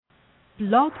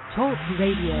Blog Talk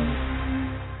Radio.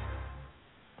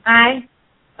 Hi.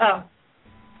 Oh.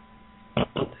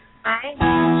 Hi. She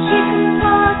can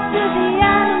talk to the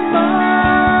animals.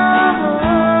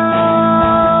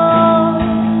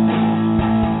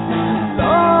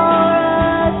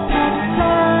 Laura's Pet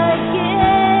Psychic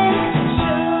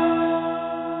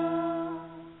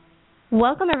Show.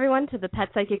 Welcome, everyone, to the Pet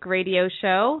Psychic Radio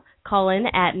Show. Call in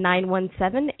at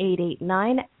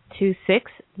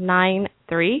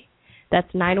 917-889-2693. That's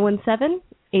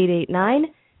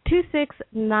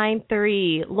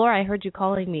 917-889-2693. Laura, I heard you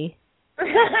calling me.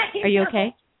 Are you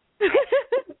okay?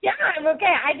 Yeah, I'm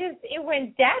okay. It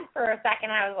went dead for a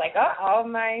second. I was like, oh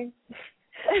my,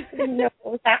 I didn't know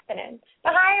what was happening.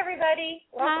 But hi, everybody.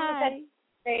 Welcome to Pet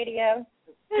Radio.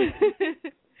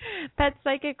 Pet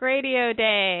Psychic Radio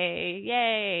Day.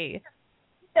 Yay.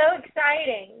 So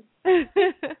exciting.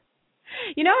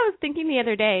 You know, I was thinking the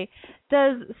other day,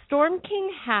 does Storm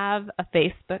King have a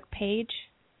Facebook page?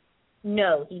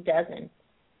 No, he doesn't.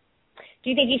 Do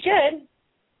you think he should?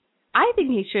 I think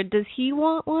he should. Does he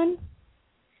want one?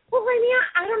 Well, I mean,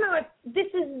 I don't know if this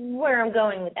is where I'm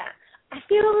going with that. I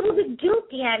feel a little bit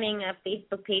guilty having a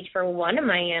Facebook page for one of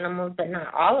my animals, but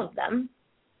not all of them.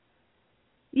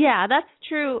 Yeah, that's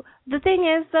true. The thing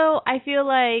is, though, I feel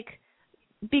like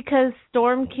because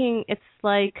Storm King, it's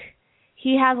like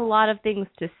he has a lot of things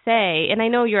to say, and I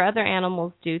know your other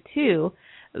animals do too,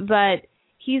 but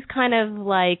he's kind of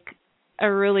like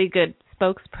a really good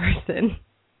spokesperson.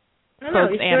 I know,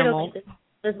 he's sort of like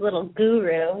this little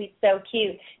guru. He's so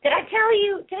cute. Did I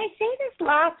say this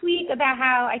last week about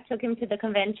how I took him to the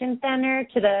convention center,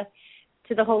 to the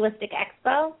Holistic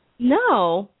Expo?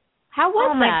 No. How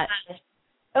was that? Gosh.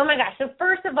 Oh my gosh. So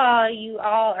first of all, you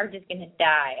all are just going to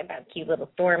die about cute little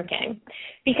Storm King.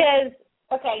 Because,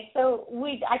 okay, so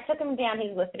I took him down,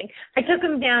 he's listening. I took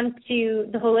him down to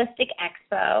the Holistic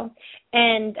Expo,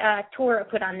 and Tora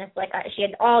put on this, she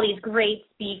had all these great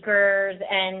speakers,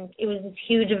 and it was this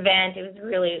huge event. It was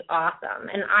really awesome.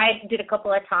 And I did a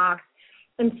couple of talks,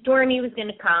 and Stormy was going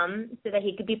to come so that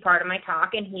he could be part of my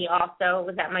talk, and he also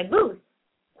was at my booth.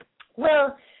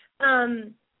 Well,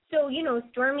 so, you know,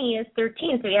 Stormy is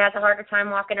 13, so he has a harder time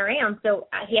walking around, so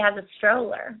he has a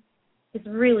stroller. This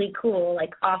really cool,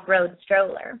 off-road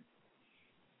stroller.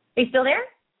 Are you still there?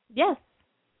 Yes.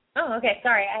 Oh, okay,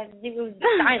 sorry. It was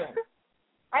silent.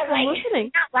 I'm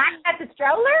listening. Not laughing at the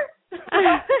stroller?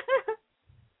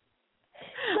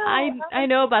 I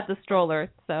know about the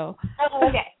stroller, so. Oh,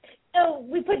 okay. So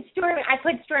I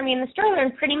put Stormy in the stroller,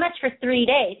 and pretty much for 3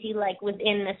 days he was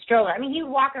in the stroller. I mean, he would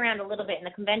walk around a little bit in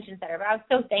the convention center, but I was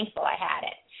so thankful I had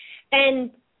it.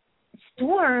 And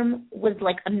Storm was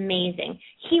amazing.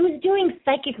 He was doing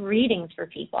psychic readings for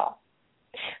people.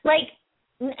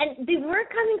 And they weren't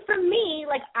coming from me.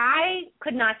 I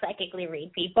could not psychically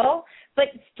read people, but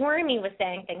Stormy was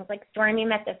saying things. Stormy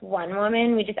met this one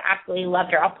woman. We just absolutely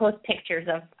loved her. I'll post pictures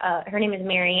of her name is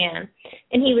Marianne.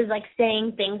 And he was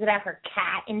saying things about her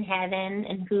cat in heaven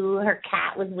and who her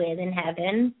cat was with in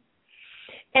heaven.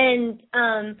 And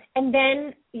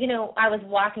then, you know, I was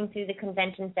walking through the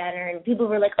convention center, and people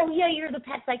were like, oh, yeah, you're the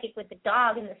pet psychic with the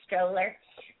dog in the stroller.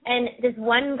 And this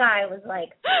one guy was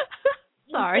like,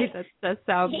 sorry, that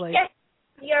sounds like.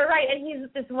 You're right. And he's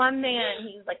this one man,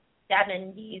 he's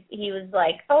 70s. He was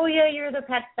like, oh, yeah, you're the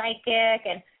pet psychic.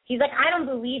 And he's like, I don't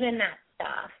believe in that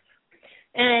stuff.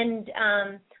 And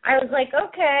I was like,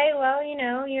 okay, well, you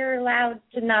know, you're allowed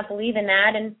to not believe in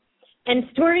that. And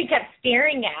Stormy kept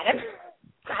staring at him.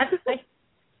 I was like,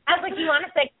 you want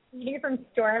to hear from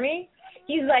Stormy?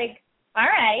 He's like, all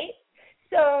right.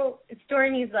 So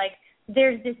Stormy's like,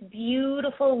 there's this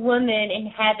beautiful woman in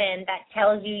heaven that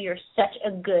tells you you're such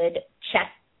a good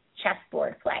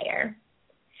chessboard player.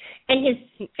 And his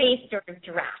face sort of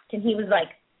dropped, and he was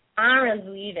like, I don't really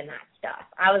believe in that stuff.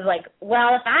 I was like,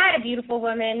 well, if I had a beautiful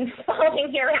woman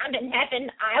following me around in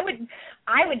heaven, I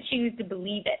would choose to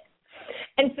believe it.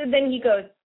 And so then he goes,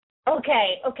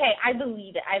 okay, I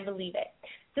believe it.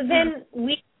 So then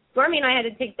Stormy and I had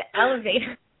to take the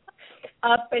elevator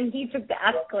up, and he took the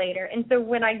escalator. And so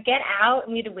when I get out,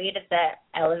 we had to wait at the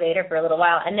elevator for a little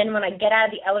while. And then when I get out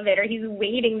of the elevator, he's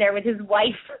waiting there with his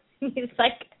wife. He's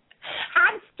like,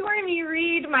 have Stormy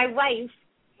read my wife.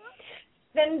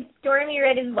 Then Stormy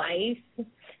read his wife,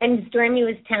 and Stormy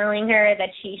was telling her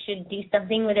that she should do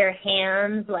something with her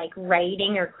hands, like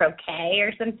writing or croquet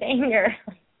or something,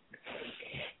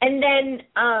 and then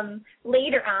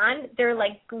later on, they're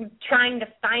trying to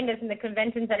find us in the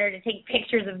convention center to take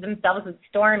pictures of themselves with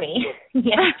Stormy.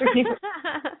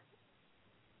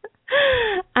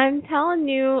 I'm telling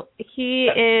you, he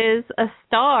is a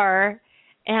star,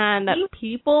 And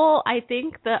people, I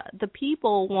think the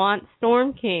people want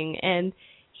Storm King, and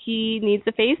he needs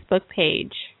a Facebook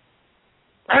page.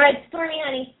 All right, Stormy,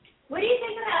 honey, what do you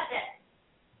think about this?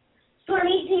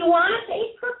 Stormy, do you want a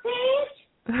Facebook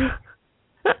page?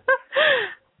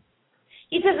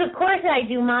 He says, of course I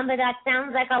do, Mom, but that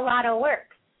sounds like a lot of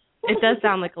work. It does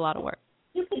sound like a lot of work.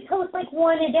 You could post like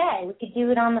one a day. We could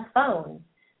do it on the phone.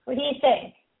 What do you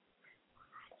think?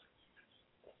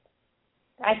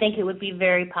 I think it would be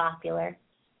very popular.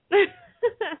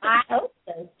 I hope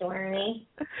so, Stormy.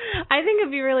 I think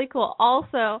it'd be really cool.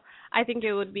 Also, I think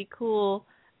it would be cool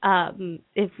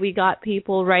if we got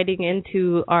people writing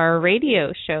into our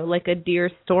radio show, like a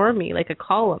Dear Stormy, like a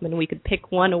column, and we could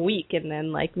pick one a week, and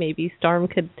then like maybe Storm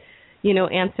could,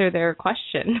 answer their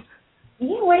question.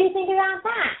 Yeah, what do you think about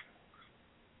that?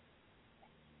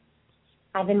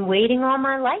 I've been waiting all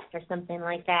my life for something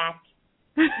like that.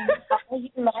 All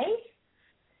your life?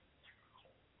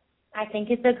 I think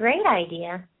it's a great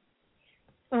idea.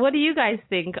 What do you guys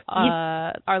think,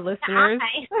 our listeners?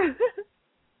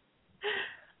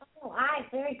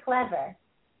 Very clever.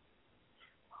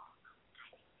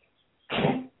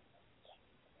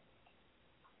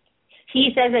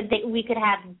 He says that we could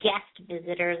have guest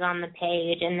visitors on the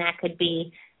page, and that could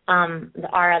be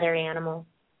our other animal.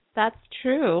 That's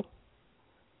true.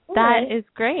 Okay. That is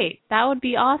great. That would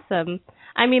be awesome.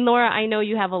 I mean, Laura, I know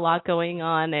you have a lot going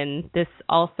on, and this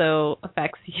also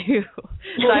affects you,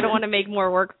 so I don't want to make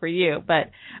more work for you,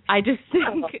 but I just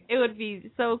think it would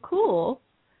be so cool.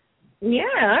 Yeah,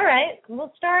 all right.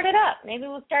 We'll start it up. Maybe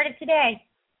we'll start it today.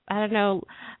 I don't know.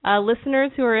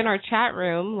 Listeners who are in our chat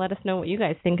room, let us know what you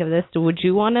guys think of this. Would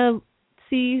you want to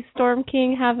see Storm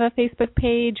King have a Facebook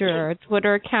page or a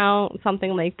Twitter account,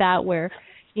 something like that, where,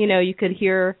 you could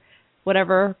hear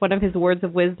whatever, one of his words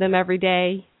of wisdom every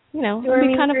day? It would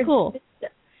be kind of cool.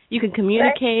 You can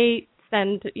communicate,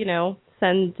 send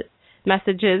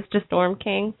messages to Storm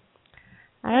King.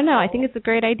 I don't know. I think it's a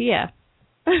great idea.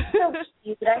 So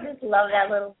cute. I just love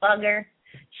that little bugger.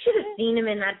 Should have seen him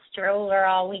in that stroller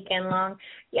all weekend long.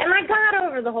 Yeah, and I got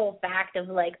over the whole fact of,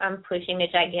 like, I'm pushing a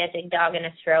gigantic dog in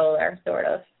a stroller, sort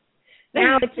of.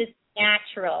 Now it's just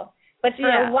natural. But for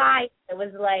a while, it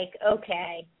was like,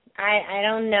 okay, I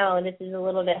don't know. This is a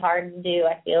little bit hard to do.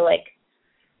 I feel like,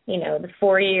 the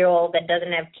 40-year-old that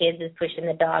doesn't have kids is pushing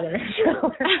the dog in the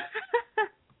stroller.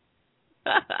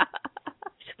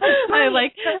 I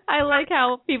like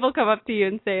how people come up to you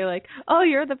and say, like, oh,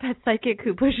 you're the pet psychic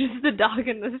who pushes the dog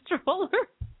in the stroller.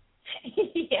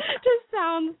 Yeah. Just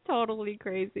sounds totally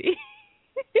crazy.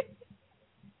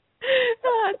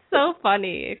 Oh, it's so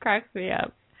funny. It cracks me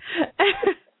up.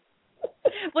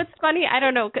 What's funny, I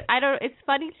don't know. It's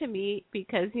funny to me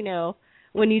because,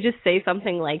 when you just say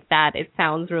something like that, it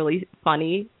sounds really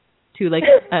funny to, like,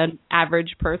 an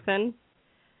average person.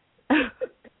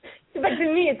 But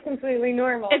to me, it's completely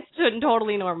normal. It's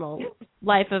totally normal.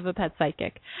 Life of a pet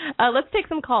psychic. Let's take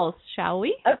some calls, shall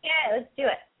we? Okay, let's do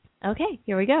it. Okay,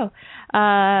 here we go.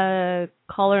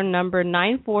 Caller number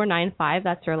 9495.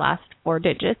 That's your last four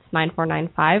digits,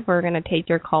 9495. We're going to take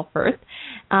your call first.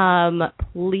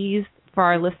 Please, for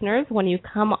our listeners, when you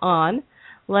come on,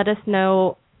 let us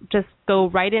know. Just go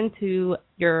right into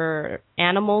your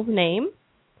animal's name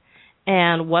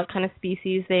and what kind of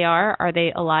species they are. Are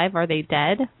they alive? Are they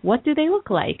dead? What do they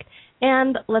look like?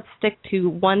 And let's stick to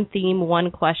one theme, one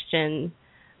question.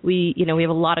 We have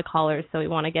a lot of callers, so we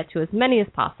want to get to as many as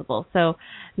possible. So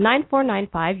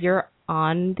 9495, you're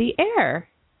on the air.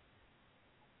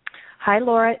 Hi,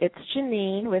 Laura. It's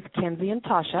Janine with Kenzie and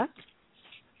Tasha.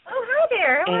 Oh, hi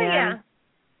there. How are you?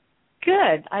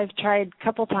 Good. I've tried a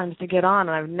couple times to get on,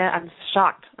 and I'm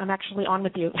shocked. I'm actually on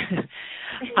with you.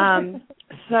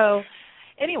 So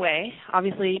anyway,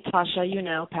 obviously,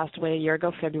 Tasha, passed away a year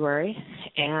ago, February,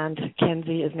 and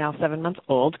Kenzie is now 7 months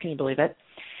old. Can you believe it?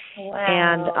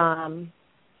 Wow. And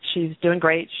she's doing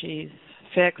great. She's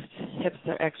fixed. Hips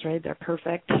are x-rayed. They're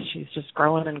perfect. She's just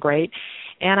growing and great.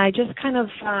 And I just kind of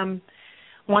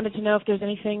wanted to know if there's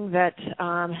anything that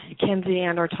Kenzie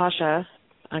and or Tasha,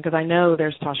 because I know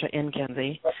there's Tasha in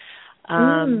Kenzie,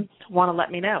 want to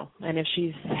let me know. And if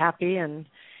she's happy and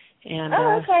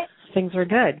okay. Things are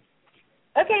good.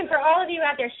 Okay, and for all of you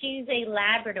out there, she's a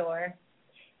Labrador.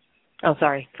 Oh,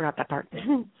 sorry. Forgot that part.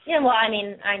 Yeah, well, I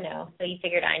mean, I know. So you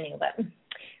figured I knew, but...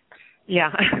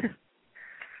 Yeah.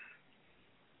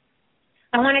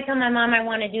 I want to tell my mom I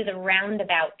want to do the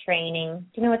roundabout training.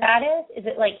 Do you know what that is? Is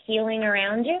it like healing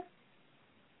around you?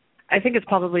 I think it's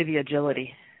probably the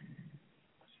agility.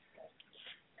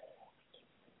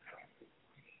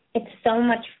 It's so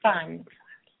much fun.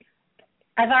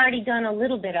 I've already done a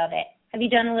little bit of it. Have you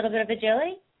done a little bit of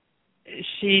agility?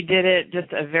 She did it,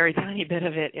 just a very tiny bit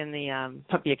of it, in the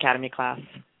Puppy Academy class.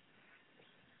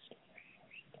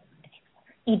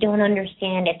 You don't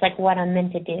understand. It's like what I'm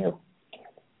meant to do.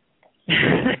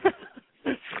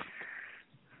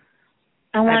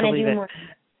 I want to do more.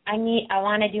 I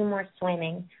want to do more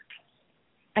swimming.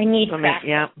 I need practice.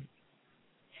 Yeah.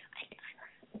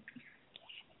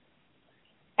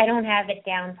 I don't have it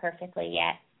down perfectly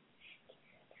yet.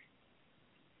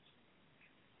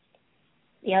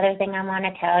 The other thing I want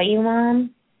to tell you,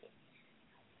 Mom,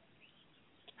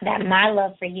 that my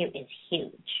love for you is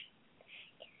huge.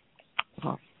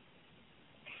 Oh.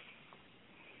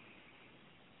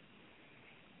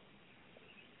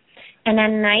 And at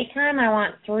nighttime, I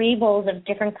want 3 bowls of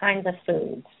different kinds of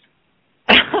foods.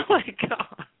 Oh, my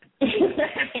God.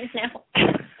 I know.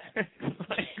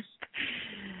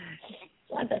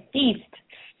 What a feast.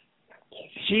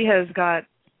 She has got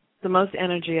the most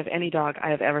energy of any dog I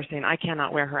have ever seen. I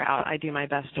cannot wear her out. I do my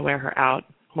best to wear her out,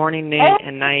 morning, noon,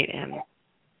 and night. And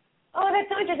oh, that's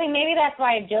so interesting. Maybe that's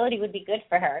why agility would be good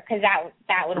for her, because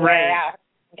that would wear her out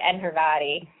and her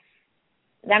body.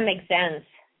 That makes sense.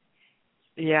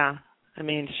 Yeah. I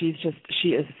mean, she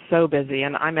is so busy,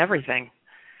 and I'm everything.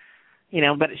 You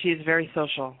know, but she's very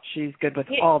social. She's good with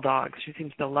all dogs. She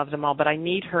seems to love them all. But I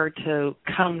need her to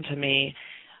come to me.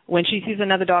 When she sees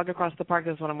another dog across the park,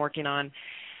 that's what I'm working on.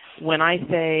 When I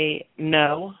say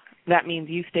no, that means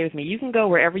you stay with me. You can go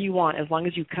wherever you want as long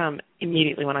as you come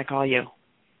immediately when I call you.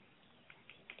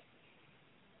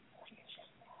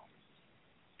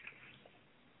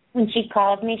 When she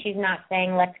calls me, she's not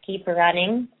saying, let's keep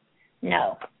running.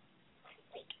 No.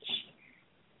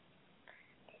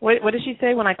 What does she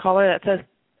say when I call her? That says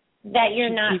that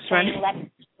you're not saying, let's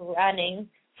keep running.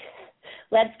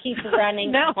 Let's keep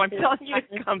running. No, I'm telling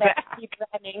you to come back. Let's keep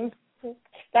running.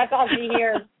 That's all she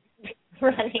hears,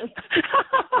 running.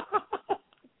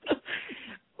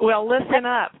 Well, listen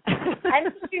up. I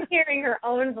think she's hearing her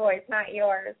own voice, not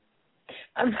yours.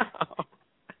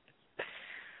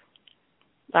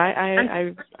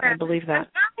 I believe that.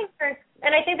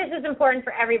 And I think this is important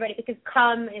for everybody, because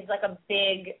cum is like a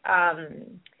big,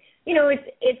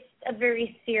 it's a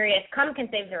very serious, cum can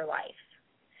save their life.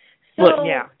 So, well,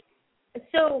 yeah.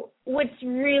 So what's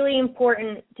really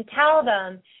important to tell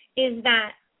them is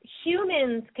that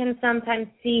humans can sometimes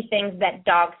see things that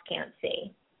dogs can't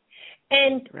see.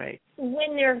 And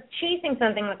when they're chasing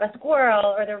something like a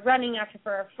squirrel, or they're running after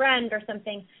for a friend or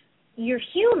something, your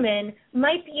human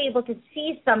might be able to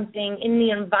see something in the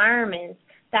environment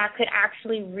that could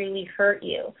actually really hurt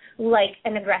you, like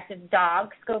an aggressive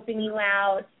dog scoping you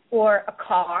out, or a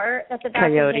car that's about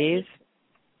to hit you,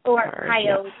 or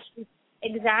coyotes. Yeah.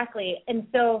 Exactly. And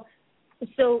so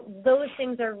those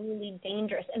things are really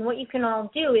dangerous. And what you can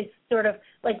all do is sort of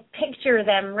like picture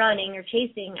them running or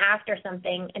chasing after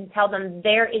something and tell them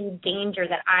there is danger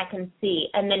that I can see,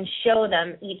 and then show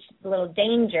them each little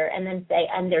danger, and then say,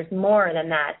 and there's more than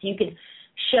that. So you could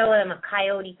show them a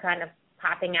coyote kind of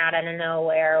popping out of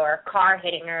nowhere, or a car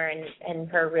hitting her and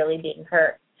her really being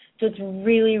hurt. So it's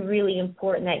really, really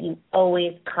important that you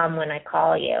always come when I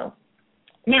call you.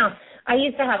 Now, I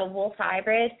used to have a wolf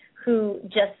hybrid who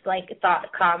just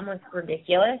thought cum was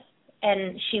ridiculous,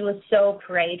 and she was so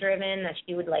prey driven that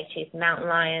she would chase mountain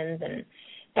lions,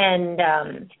 and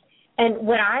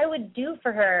what I would do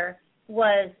for her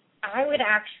was I would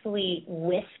actually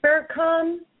whisper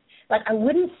cum. I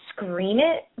wouldn't scream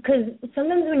it, because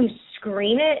sometimes when you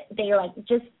scream it, they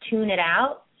just tune it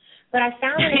out. But I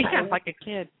found that like a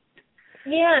kid.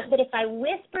 Yeah, but if I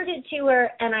whispered it to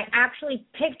her and I actually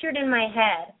pictured in my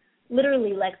head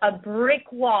literally a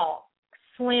brick wall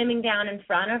slamming down in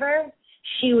front of her,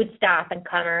 she would stop and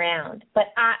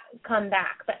come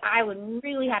back. But I would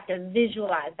really have to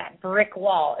visualize that brick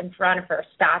wall in front of her,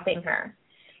 stopping her,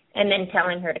 and then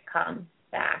telling her to come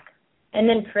back. And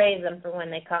then praise them for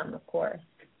when they come, of course.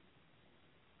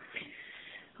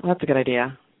 Well, that's a good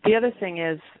idea. The other thing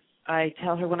is, I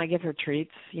tell her when I give her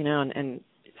treats, and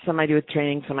some I do with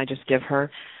training, some I just give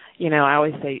her. I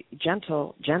always say,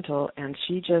 gentle, gentle, and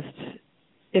she just,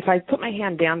 if I put my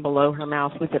hand down below her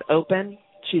mouth with it open,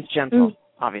 she's gentle,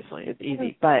 obviously, it's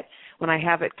easy. But when I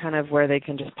have it kind of where they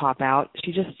can just pop out,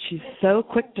 she's so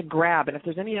quick to grab, and if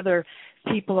there's any other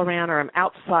people around or I'm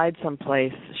outside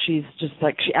someplace, she's just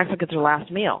she acts like it's her last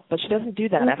meal, but she doesn't do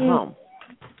that at home.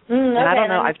 And I don't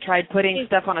know, I've tried putting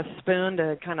stuff on a spoon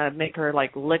to kind of make her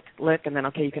lick, and then,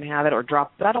 okay, you can have it, or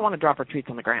drop, but I don't want to drop her treats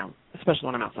on the ground, especially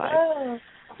when I'm outside. Oh.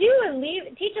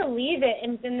 Teach a leave it,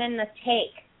 and then the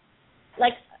take.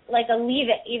 Like a leave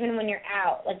it even when you're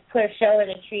out. Show her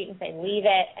the treat and say leave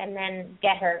it, and then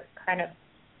get her kind of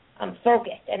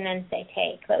focused and then say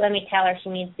take. But let me tell her she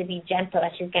needs to be gentle,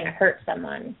 that she's going to hurt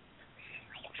someone.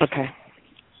 Okay.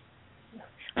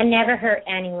 I never hurt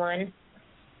anyone.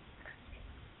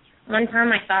 One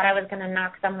time I thought I was going to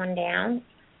knock someone down,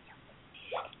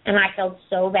 and I felt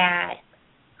so bad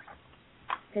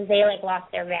because they, like,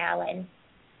 lost their balance.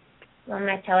 Well, I'm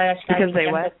going to tell her that she's got to be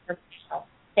gentle with herself.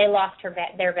 They lost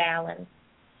their balance.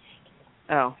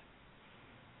 Oh.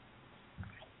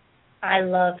 I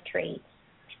love traits.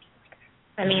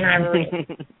 I mean, I really.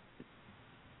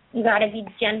 You got to be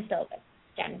gentle, but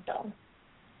gentle.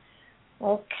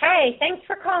 Okay, thanks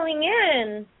for calling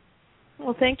in.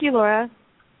 Well, thank you, Laura.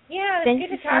 Yeah, it's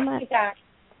good to talk to you guys.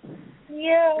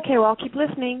 Yeah. Okay, well, I'll keep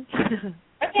listening.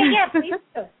 Okay, yeah, please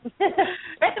do.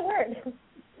 Spread the word.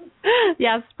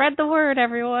 Yeah, spread the word,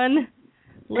 everyone.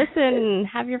 Listen,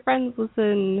 have your friends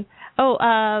listen. Oh,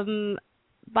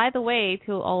 by the way,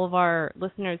 to all of our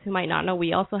listeners who might not know,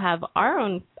 we also have our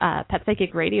own Pet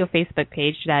Psychic Radio Facebook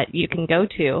page that you can go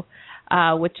to,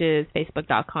 which is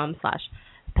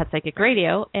facebook.com/Pet Psychic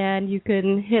Radio, and you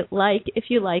can hit like if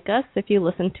you like us, if you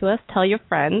listen to us, tell your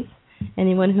friends,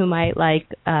 anyone who might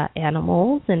like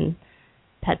animals and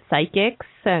pet psychics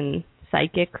and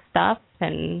psychic stuff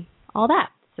and all that.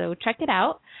 So check it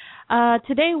out.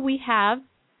 Today we have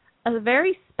a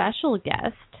very special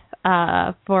guest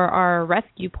for our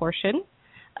rescue portion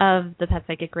of the Pet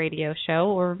Psychic Radio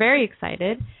show. We're very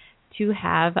excited to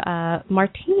have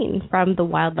Martine from the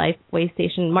Wildlife Way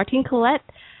Station. Martine Collette,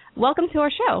 welcome to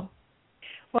our show.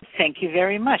 Well, thank you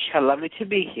very much. How lovely to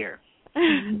be here.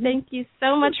 Thank you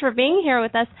so much for being here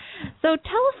with us. So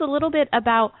tell us a little bit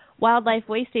about Wildlife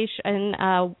Way Station,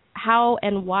 how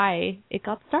and why it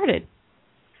got started.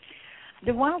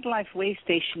 The Wildlife Way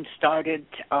Station started,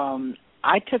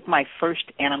 I took my first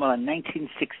animal in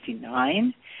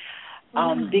 1969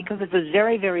 because it was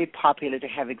very, very popular to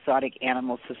have exotic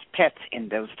animals as pets in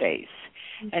those days.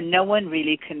 And no one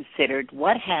really considered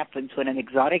what happens when an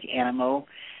exotic animal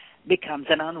becomes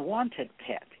an unwanted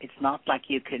pet. It's not like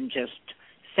you can just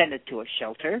send it to a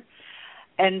shelter.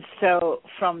 And so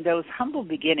from those humble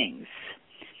beginnings,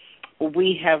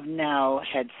 we have now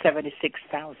had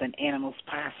 76,000 animals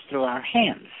pass through our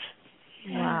hands.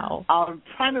 Wow. Our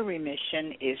primary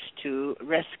mission is to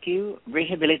rescue,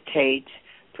 rehabilitate,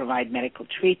 provide medical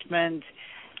treatment,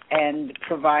 and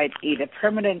provide either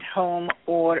permanent home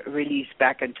or release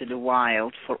back into the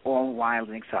wild for all wild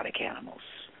and exotic animals.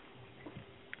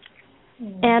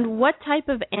 And what type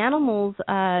of animals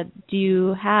do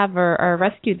you have or are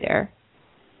rescued there?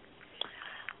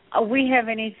 We have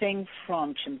anything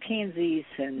from chimpanzees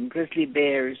and grizzly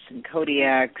bears and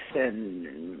Kodiaks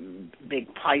and big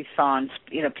pythons.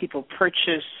 You know, people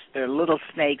purchase their little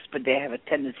snakes, but they have a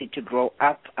tendency to grow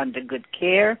up under good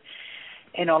care.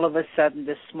 And all of a sudden,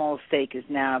 the small snake is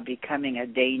now becoming a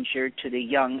danger to the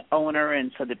young owner,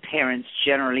 and so the parents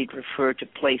generally prefer to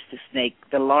place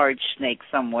the large snake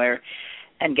somewhere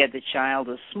and get the child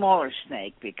a smaller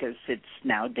snake because it's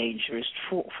now dangerous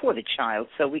for the child.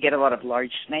 So we get a lot of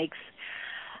large snakes.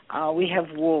 We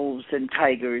have wolves and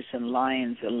tigers and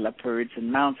lions and leopards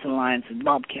and mountain lions and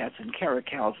bobcats and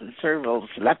caracals and servals,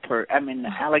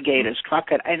 alligators,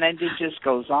 crocodiles, and it just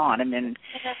goes on. I mean,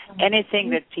 anything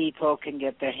that people can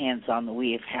get their hands on,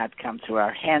 we have had come through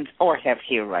our hands or have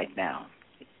here right now.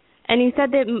 And you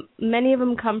said that many of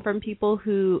them come from people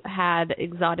who had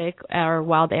exotic or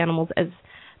wild animals as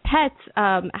pets.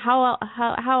 How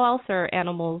else are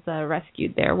animals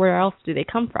rescued there? Where else do they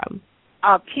come from?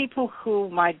 People who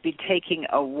might be taking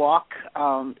a walk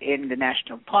in the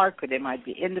national park, or they might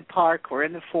be in the park or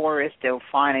in the forest. They'll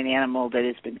find an animal that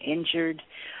has been injured,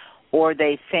 or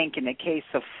they think in the case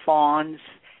of fawns,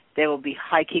 they will be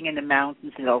hiking in the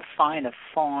mountains and they'll find a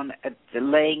fawn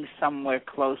laying somewhere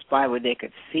close by where they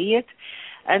could see it,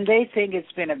 and they think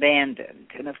it's been abandoned.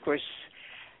 And, of course,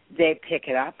 they pick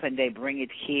it up and they bring it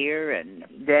here, and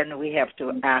then we have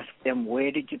to ask them,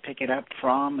 where did you pick it up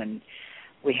from? And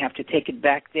we have to take it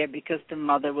back there because the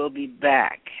mother will be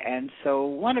back. And so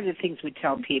one of the things we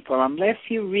tell people, unless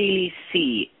you really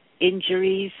see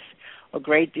injuries or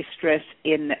great distress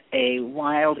in a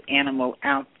wild animal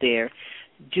out there,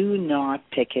 do not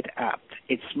pick it up.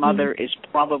 Its mother is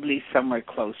probably somewhere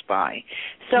close by.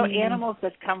 So animals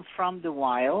that come from the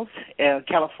wild,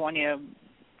 California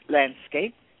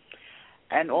landscape,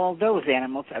 and all those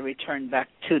animals are returned back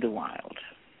to the wild.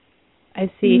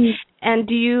 I see. And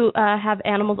do you have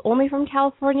animals only from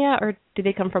California, or do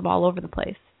they come from all over the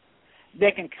place?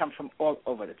 They can come from all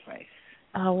over the place.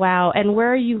 Oh, wow. And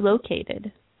where are you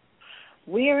located?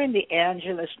 We are in the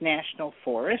Angeles National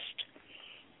Forest,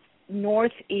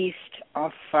 northeast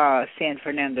of San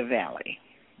Fernando Valley,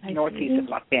 northeast of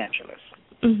Los Angeles.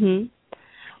 Mhm.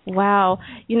 Wow.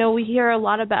 We hear a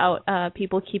lot about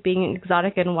people keeping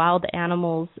exotic and wild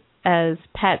animals as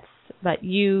pets, but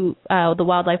the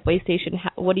Wildlife Way Station,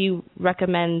 what do you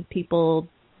recommend people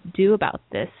do about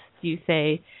this? Do you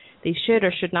say they should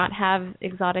or should not have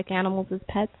exotic animals as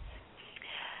pets?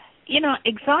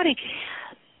 Exotic,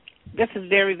 that's a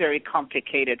very, very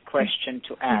complicated question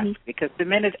to ask, because the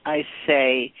minute I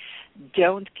say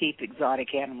don't keep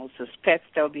exotic animals as pets,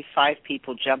 there'll be 5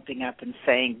 people jumping up and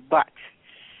saying, but,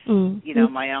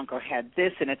 my uncle had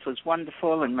this and it was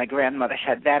wonderful, and my grandmother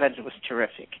had that and it was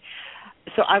terrific.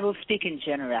 So I will speak in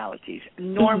generalities.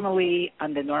 Normally,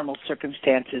 under normal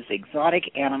circumstances,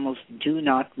 exotic animals do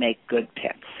not make good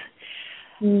pets.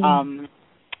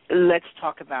 Let's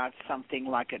talk about something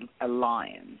like a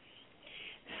lion.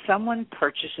 Someone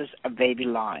purchases a baby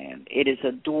lion. It is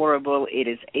adorable. It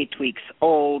is 8 weeks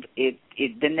old.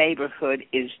 The neighborhood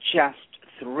is just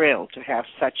thrilled to have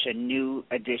such a new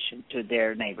addition to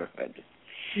their neighborhood.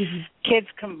 Kids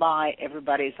come by.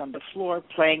 Everybody's on the floor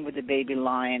playing with the baby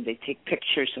lion. They take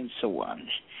pictures and so on.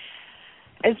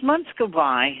 As months go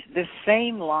by, the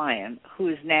same lion, who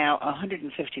is now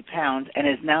 150 pounds and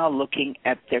is now looking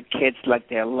at their kids like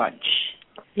their lunch,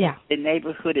 the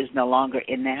neighborhood is no longer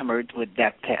enamored with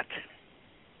that pet.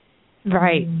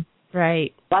 Right.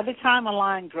 By the time a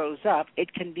lion grows up,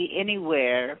 it can be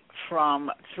anywhere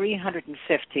from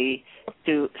 350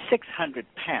 to 600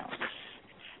 pounds.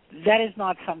 That is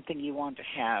not something you want to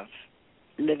have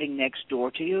living next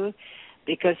door to you,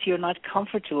 because you're not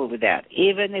comfortable with that,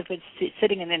 even if it's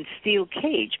sitting in a steel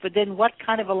cage. But then what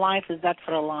kind of a life is that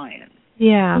for a lion?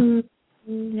 Yeah.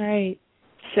 Right.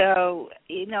 So,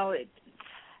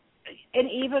 and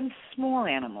even small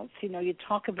animals. You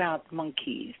talk about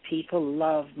monkeys. People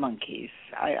love monkeys.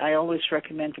 I always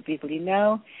recommend to people,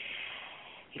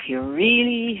 if you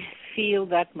really feel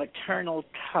that maternal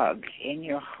tug in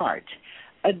your heart,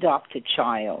 adopt a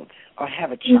child or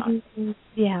have a child.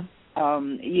 Yeah.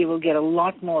 You will get a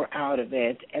lot more out of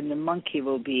it, and the monkey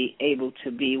will be able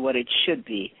to be what it should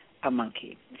be, a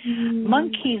monkey.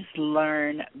 Monkeys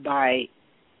learn by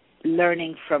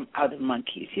learning from other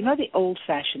monkeys. The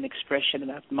old-fashioned expression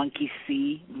about monkey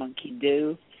see, monkey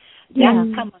do?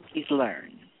 That's how monkeys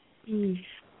learn.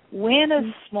 When a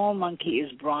small monkey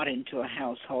is brought into a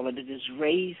household and it is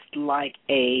raised like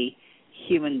a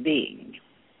human being,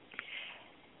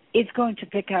 it's going to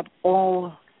pick up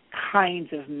all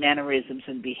kinds of mannerisms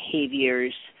and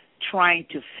behaviors trying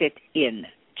to fit in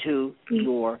to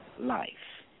your life.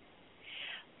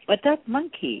 But that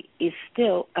monkey is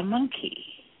still a monkey.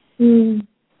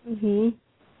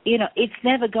 It's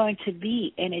never going to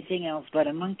be anything else but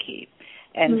a monkey.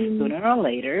 And sooner or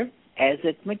later, as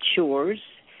it matures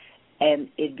and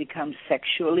it becomes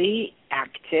sexually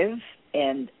active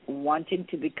and wanting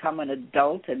to become an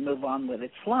adult and move on with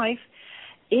its life,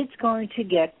 it's going to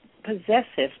get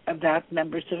possessive about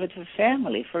members of its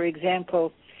family. For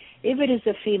example, if it is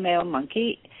a female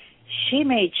monkey, she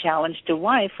may challenge the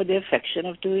wife for the affection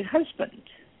of the husband.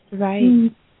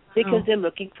 Right. Because they're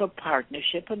looking for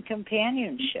partnership and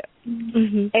companionship.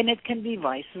 And it can be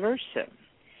vice versa.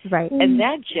 Right. And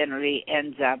that generally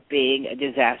ends up being a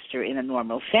disaster in a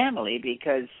normal family,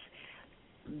 because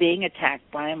being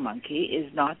attacked by a monkey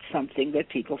is not something that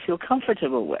people feel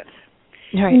comfortable with.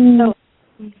 Right. So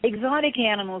exotic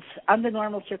animals, under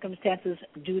normal circumstances,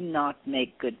 do not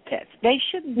make good pets. They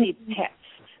shouldn't be pets.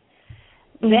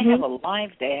 They have a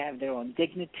life. They have their own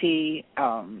dignity.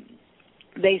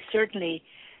 They certainly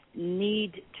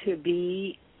need to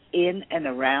be in and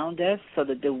around us so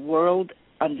that the world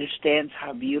understands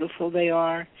how beautiful they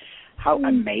are, how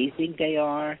amazing they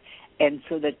are, and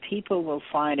so that people will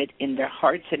find it in their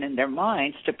hearts and in their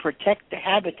minds to protect the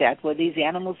habitat where these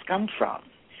animals come from.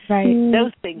 Right.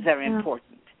 Those things are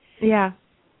important. Yeah,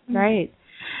 right.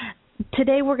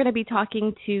 Today we're going to be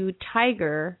talking to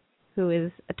Tiger, who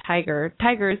is a tiger.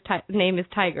 Tiger's name is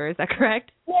Tiger, is that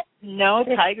correct? No,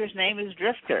 Tiger's name is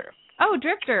Drifter. Oh,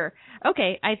 Drifter.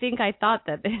 Okay, I think I thought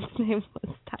that his name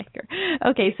was Tiger.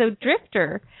 Okay, so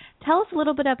Drifter. Tell us a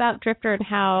little bit about Drifter and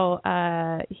how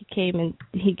he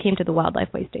came to the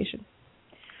Wildlife Way Station.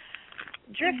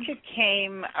 Drifter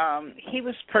came, he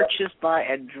was purchased by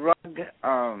a drug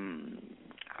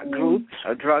group,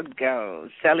 a drug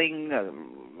selling,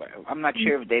 I'm not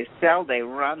sure if they sell, they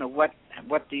run, or what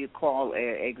do you call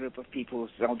a group of people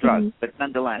who sell drugs, but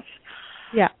nonetheless.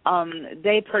 Yeah.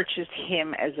 They purchased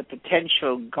him as a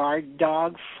potential guard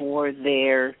dog for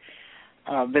their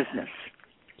business.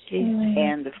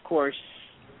 And, of course,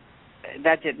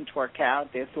 that didn't work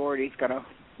out. The authorities got a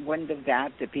wind of that.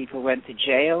 The people went to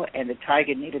jail, and the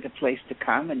tiger needed a place to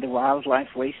come, and the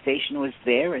Wildlife Way Station was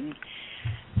there. And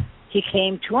he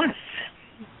came to us.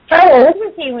 How old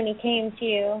was he when he came to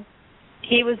you?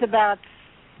 He was about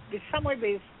somewhere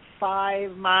between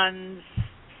 5 months,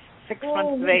 6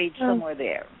 months of age, somewhere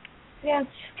there. Yeah.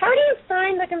 How do you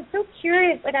find, like, I'm so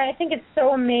curious, like, I think it's so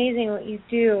amazing what you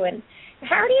do, and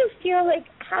how do you feel, like,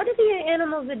 how do the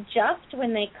animals adjust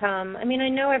when they come? I mean, I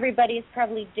know everybody is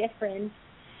probably different,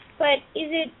 but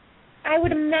I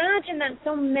would imagine that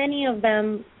so many of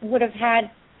them would have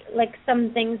had, like,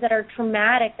 some things that are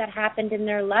traumatic that happened in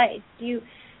their life. Do you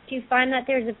find that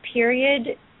there's a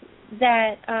period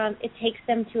that it takes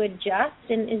them to adjust,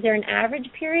 and is there an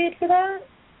average period for that?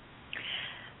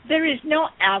 There is no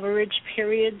average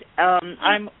period.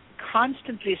 I'm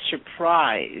constantly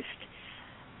surprised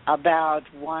about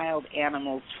wild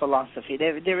animals' philosophy.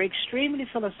 They're extremely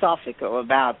philosophical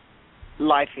about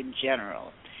life in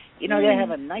general. You know, they have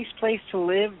a nice place to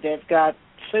live. They've got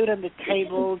food on the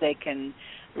table. They can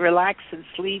relax and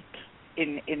sleep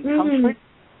in comfort.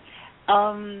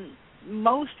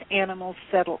 Most animals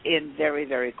settle in very,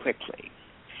 very quickly.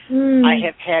 I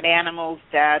have had animals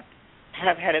that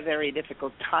have had a very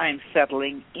difficult time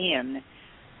settling in,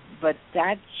 but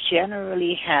that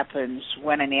generally happens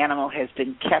when an animal has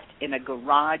been kept in a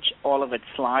garage all of its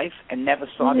life and never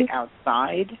saw the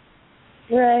outside.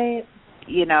 Right.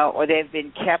 You know, or they've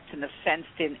been kept in a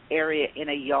fenced-in area in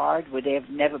a yard where they have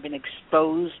never been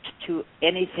exposed to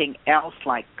anything else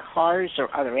like cars or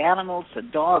other animals or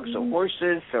dogs or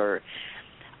horses or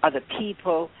other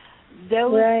people.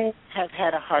 Those have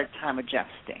had a hard time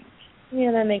adjusting.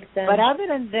 Yeah, that makes sense. But other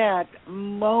than that,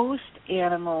 most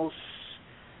animals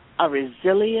are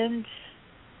resilient,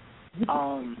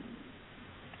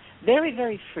 very,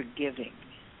 very forgiving.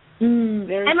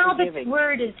 Very and all forgiving. this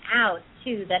word is out,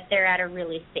 too, that they're at a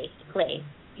really safe place.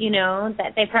 You know,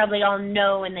 that they probably all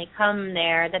know when they come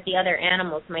there that the other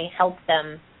animals may help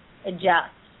them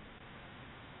adjust.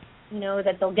 You know,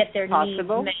 that they'll get their needs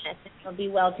met, that they'll be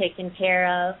well taken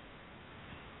care of.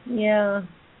 Yeah.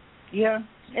 Yeah,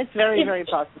 it's very, very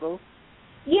possible.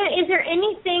 Yeah, is there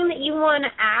anything that you want to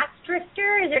ask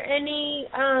Drifter? Is there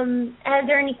are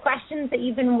there any questions that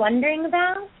you've been wondering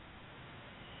about?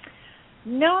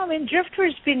 No, I mean,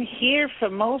 Drifter's been here for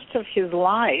most of his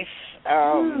life,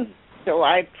 so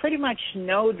I pretty much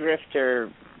know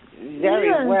Drifter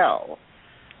very well.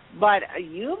 But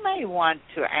you may want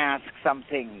to ask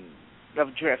something of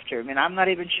Drifter. I mean, I'm not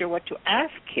even sure what to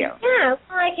ask him. Yeah, well,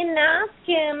 I can ask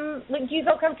him, like, do you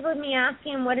feel comfortable with me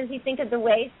asking him what does he think of the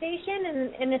way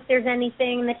station and if there's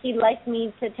anything that he'd like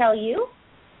me to tell you?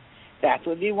 That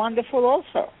would be wonderful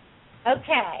also.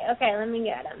 Okay, let me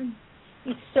get him.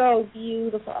 He's so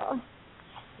beautiful.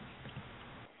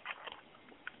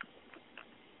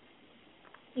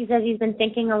 He says he's been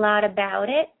thinking a lot about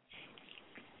it.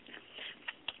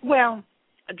 Well,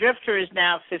 Drifter is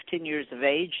now 15 years of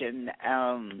age, and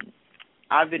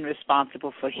I've been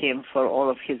responsible for him for all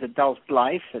of his adult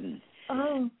life, and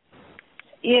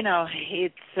you know,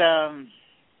 it's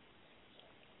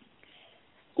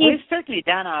we've certainly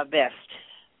done our best.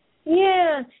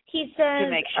 Yeah, he says to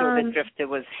make sure that Drifter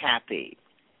was happy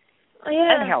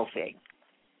and healthy.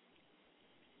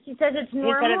 He says it's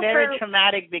normal. He's had a very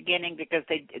traumatic beginning because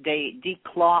they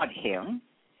declawed him.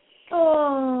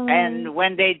 Oh. And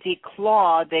when they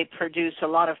declaw, they produce a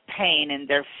lot of pain in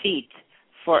their feet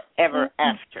forever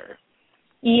after.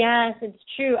 Yes, it's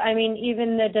true. I mean,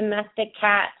 even the domestic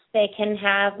cats, they can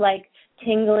have, like,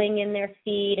 tingling in their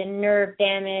feet and nerve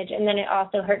damage, and then it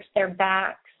also hurts their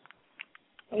backs.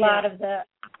 A lot of the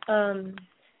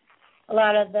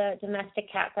domestic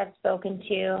cats I've spoken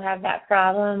to have that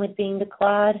problem with being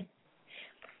declawed.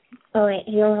 Oh, wait,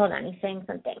 hold on. He's saying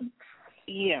something.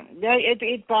 Yeah,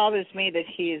 it bothers me that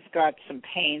he's got some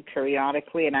pain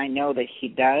periodically, and I know that he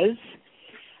does,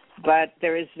 but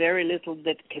there is very little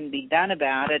that can be done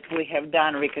about it. We have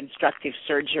done reconstructive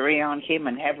surgery on him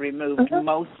and have removed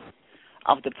most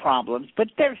of the problems, but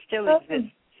there still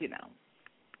exists, you know.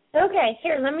 Okay,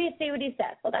 here, let me see what he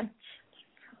says. Hold on.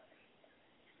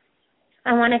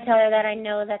 I want to tell her that I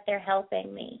know that they're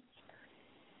helping me.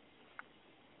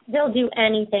 They'll do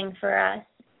anything for us.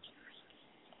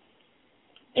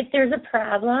 If there's a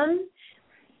problem,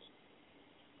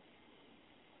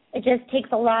 it just takes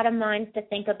a lot of minds to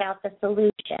think about the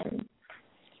solution.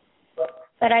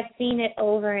 But I've seen it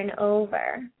over and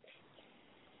over.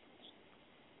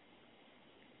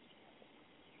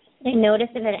 They notice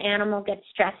if an animal gets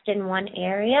stressed in one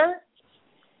area,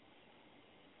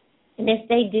 and if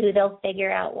they do, they'll figure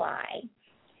out why.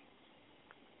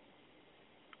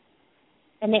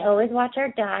 And they always watch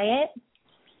our diet,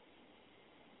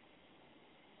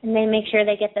 and they make sure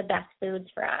they get the best foods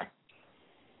for us.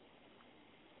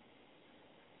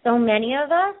 So many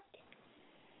of us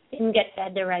didn't get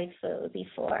fed the right food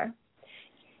before.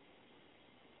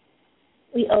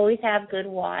 We always have good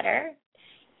water.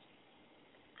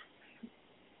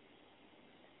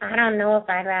 I don't know if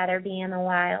I'd rather be in the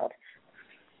wild.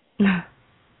 That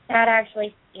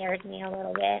actually scares me a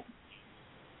little bit.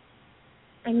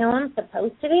 I know I'm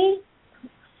supposed to be,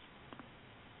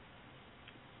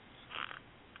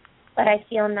 but I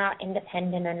feel not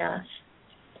independent enough.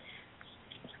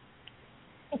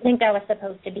 I think I was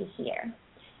supposed to be here.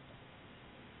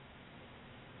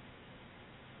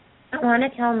 I want to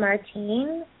tell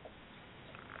Martine,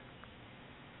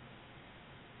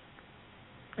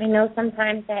 I know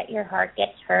sometimes that your heart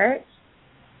gets hurt,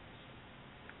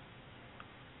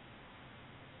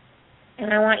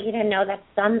 and I want you to know that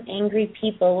some angry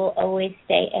people will always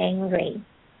stay angry,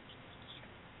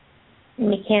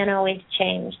 and you can't always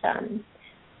change them.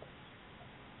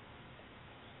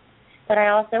 But I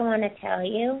also want to tell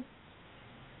you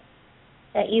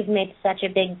that you've made such a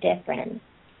big difference.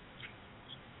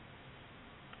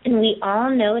 And we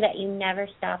all know that you never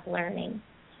stop learning.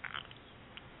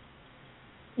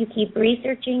 You keep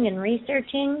researching and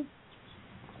researching,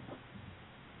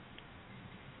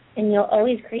 and you'll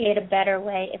always create a better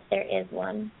way if there is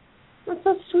one. That's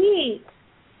so sweet.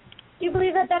 Do you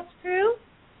believe that that's true?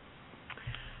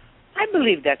 I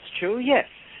believe that's true, yes.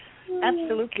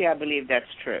 Absolutely, I believe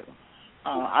that's true.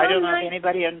 I don't know of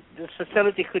anybody in this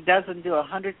facility who doesn't do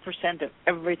 100% of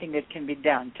everything that can be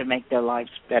done to make their lives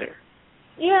better.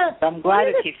 Yeah. So I'm glad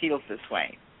that he feels this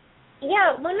way.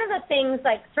 Yeah, one of the things,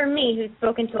 like for me, who's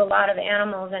spoken to a lot of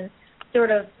animals and sort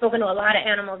of spoken to a lot of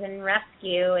animals in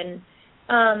rescue and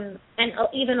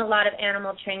even a lot of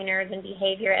animal trainers and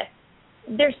behaviorists,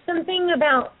 there's something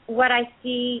about what I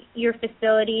see your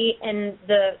facility and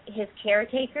his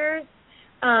caretakers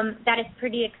that is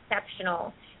pretty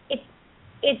exceptional.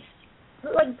 It's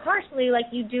like partially like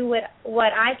you do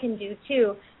what I can do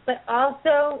too, but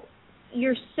also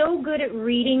you're so good at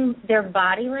reading their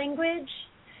body language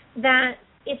that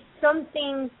if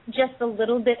something's just a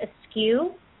little bit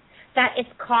askew, that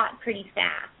it's caught pretty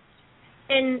fast.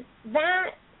 And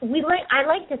that I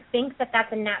like to think that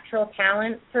that's a natural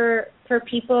talent for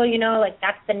people, you know, like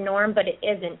that's the norm, but it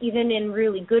isn't, even in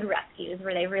really good rescues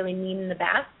where they really mean the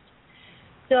best.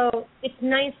 So it's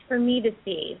nice for me to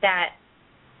see that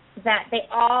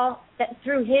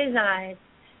through his eyes,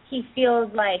 he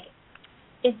feels like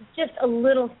if just a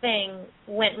little thing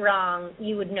went wrong,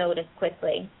 you would notice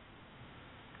quickly.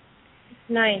 It's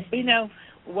nice. You know,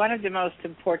 one of the most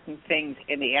important things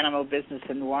in the animal business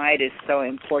and why it is so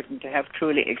important to have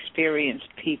truly experienced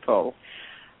people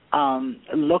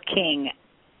looking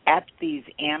at these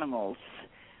animals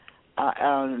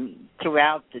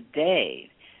throughout the day,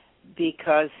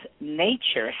 because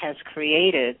nature has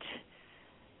created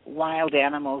wild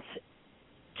animals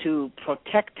to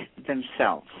protect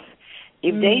themselves.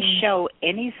 If they show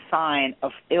any sign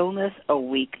of illness or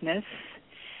weakness,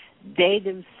 they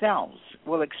themselves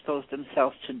will expose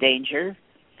themselves to danger,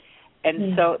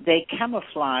 and so they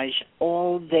camouflage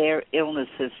all their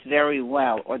illnesses very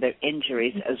well, or their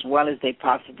injuries as well as they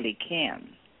possibly can.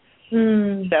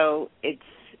 So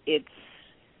it's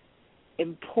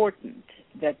important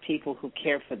that people who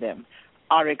care for them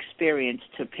are experienced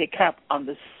to pick up on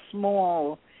the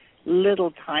small,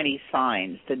 little tiny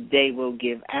signs that they will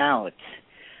give out.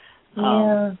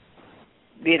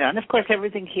 You know, and of course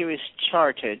everything here is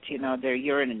charted, you know, their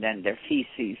urine and their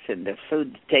feces and the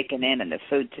food taken in and the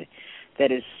food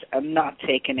that is not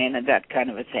taken in and that kind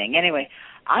of a thing. Anyway,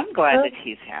 I'm glad that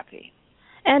he's happy.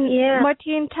 And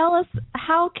Martine, tell us,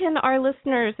 how can our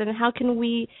listeners and how can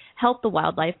we help the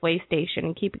Wildlife Way Station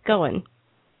and keep it going?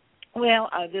 Well,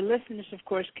 the listeners, of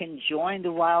course, can join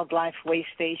the Wildlife Way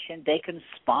Station. They can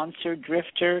sponsor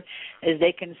Drifter, as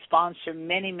they can sponsor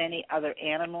many, many other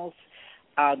animals.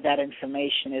 That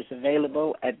information is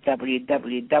available at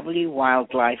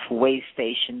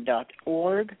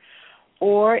www.wildlifewaystation.org.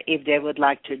 Or if they would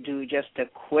like to do just a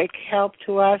quick help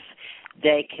to us,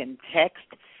 they can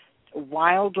text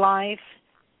Wildlife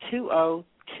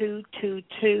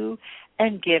 20222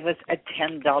 and give us a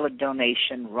 $10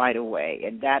 donation right away.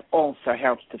 And that also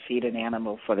helps to feed an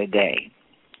animal for the day.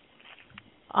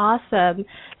 Awesome.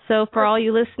 So for all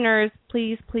you listeners,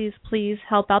 please, please, please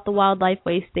help out the Wildlife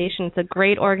Way Station. It's a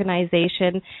great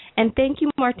organization. And thank you,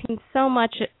 Martine, so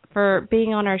much for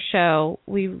being on our show.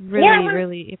 We really,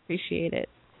 really appreciate it.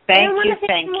 Thank you.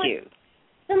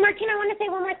 So, Martine, I want to say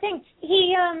one more thing.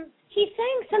 He's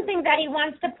saying something that he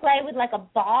wants to play with like a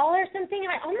ball or something,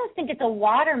 and I almost think it's a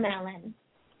watermelon.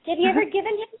 Have you ever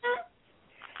given him that?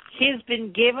 He's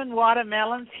been given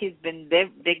watermelons. He's been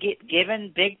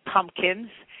given big pumpkins.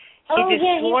 He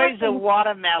destroys a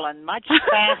watermelon much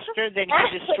faster than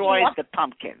he destroys the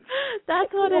pumpkins.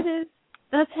 That's what it is.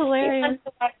 That's hilarious.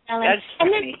 That's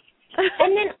funny.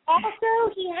 And then also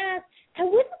he has, I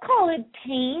wouldn't call it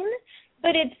pain,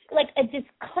 but it's like a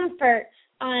discomfort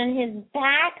on his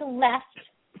back left.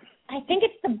 I think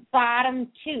it's the bottom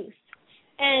tooth.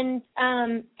 And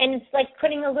it's like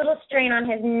putting a little strain on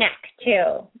his neck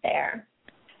too there.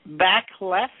 Back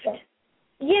left?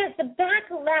 Yes, the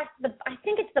back left. I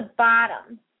think it's the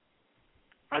bottom.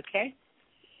 Okay.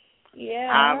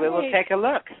 Yeah. We will take a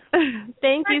look.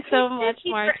 Thank you so much,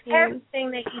 Martine. For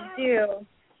everything that you do.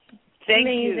 Thank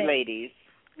Amazing. you, ladies.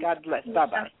 God bless.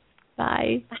 Bye-bye.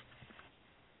 Bye.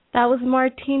 That was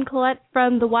Martine Collette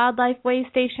from the Wildlife Way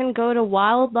Station. Go to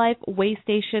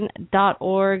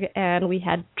wildlifewaystation.org, and we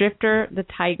had Drifter the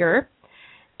tiger.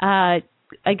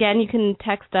 Again, you can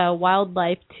text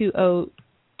wildlife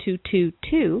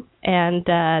 20222, and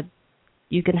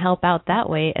you can help out that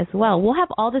way as well. We'll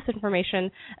have all this information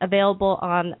available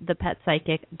on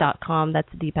thepetpsychic.com. That's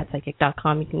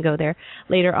thepetpsychic.com. You can go there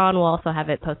later on. We'll also have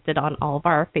it posted on all of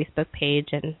our Facebook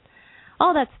page and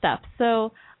all that stuff.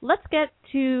 So let's get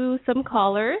to some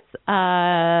callers.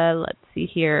 Let's see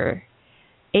here.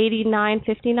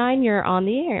 8959, you're on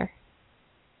the air.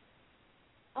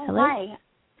 Oh, hello? Hi.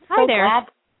 Hi there.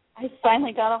 Glad I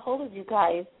finally got a hold of you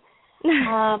guys.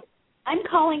 I'm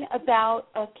calling about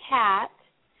a cat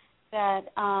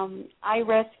that I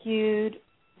rescued.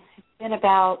 It's been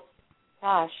about,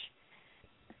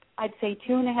 I'd say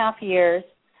 2.5 years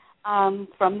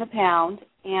from the pound,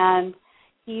 and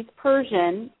he's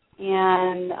Persian,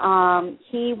 and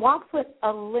he walks with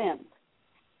a limp,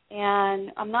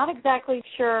 and I'm not exactly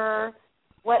sure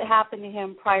what happened to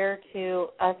him prior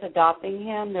to us adopting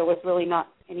him. There was really not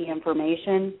any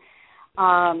information,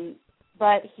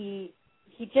 but he's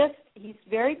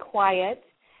very quiet,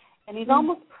 and he's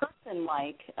almost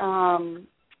person-like.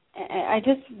 I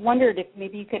just wondered if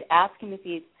maybe you could ask him if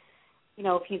he's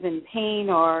in pain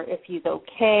or if he's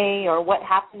okay or what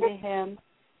happened to him.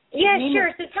 Yeah,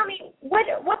 sure. So tell me,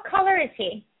 what color is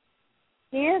he?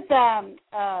 He is,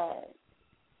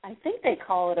 I think they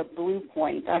call it a blue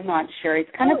point. I'm not sure. He's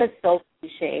kind of a silky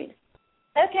shade.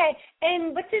 Okay.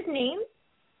 And what's his name?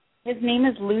 His name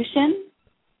is Lucian.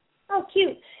 Oh,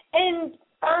 cute. And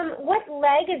what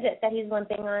leg is it that he's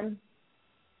limping on?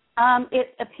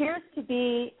 It appears to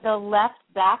be the left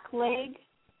back leg.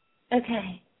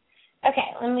 Okay.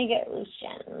 Okay, let me get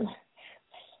Lucian.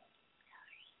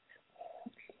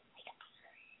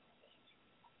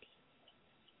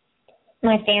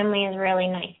 My family is really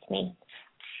nice to me.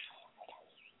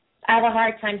 I have a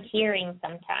hard time hearing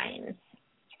sometimes.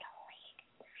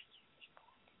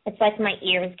 It's like my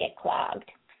ears get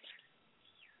clogged.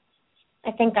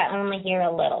 I think I only hear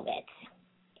a little bit.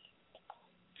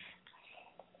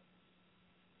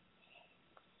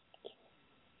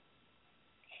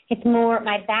 It's more,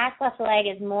 my back left leg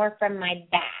is more from my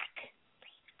back.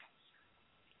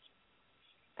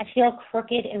 I feel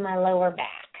crooked in my lower back.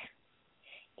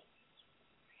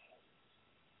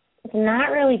 It's not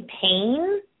really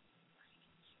pain,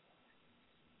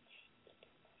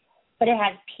 but it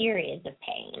has periods of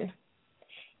pain.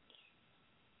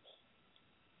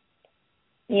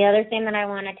 The other thing that I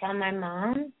want to tell my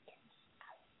mom,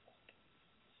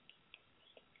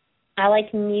 I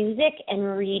like music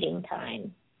and reading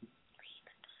time.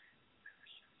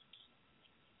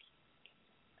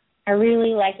 I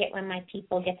really like it when my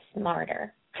people get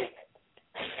smarter.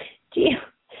 Do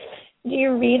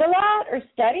you read a lot or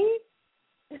study?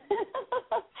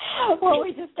 Well,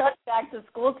 we just started back to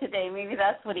school today. Maybe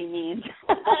that's what he means.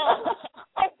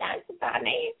 That's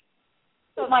funny.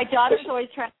 So my daughter's always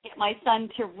trying to get my son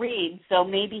to read, so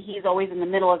maybe he's always in the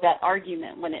middle of that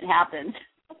argument when it happens.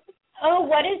 Oh,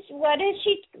 what is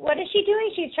she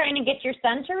doing? She's trying to get your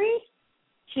son to read?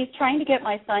 She's trying to get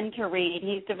my son to read.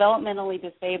 He's developmentally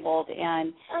disabled,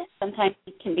 and sometimes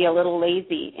he can be a little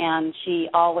lazy, and she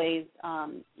always,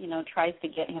 tries to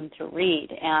get him to read,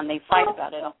 and they fight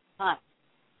about it all the time.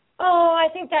 Oh, I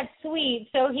think that's sweet.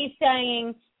 So he's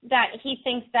saying that he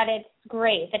thinks that it's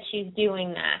great that she's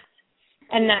doing that,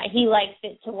 and that he likes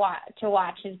it to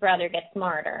watch his brother get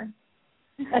smarter.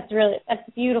 That's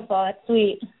beautiful. That's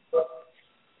sweet.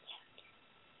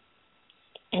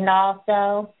 And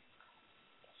also,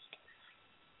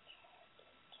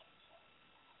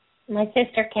 my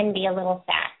sister can be a little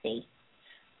sassy.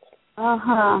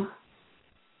 Uh-huh.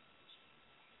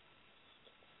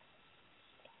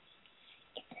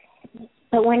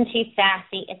 But when she's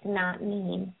sassy, it's not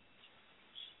mean.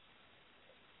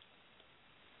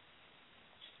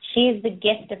 She is the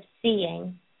gift of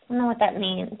seeing. I don't know what that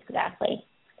means exactly.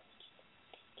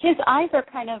 his eyes are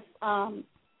kind of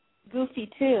goofy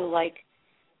too. Like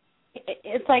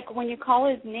it's like when you call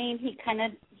his name,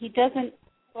 he doesn't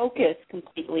focus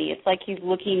completely. It's like he's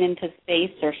looking into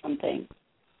space or something.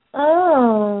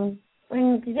 Oh,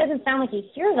 and he doesn't sound like he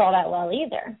hears all that well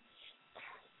either.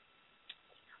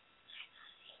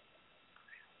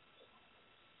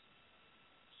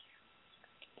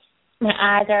 My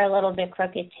eyes are a little bit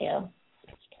crooked too,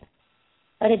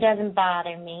 but it doesn't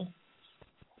bother me.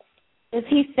 Is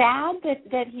he sad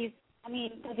that he's? I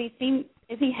mean, does he seem?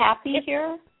 Is he happy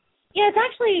here? Yeah, it's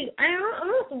actually. I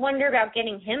almost wonder about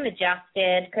getting him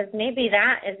adjusted because maybe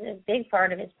that is a big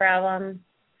part of his problem.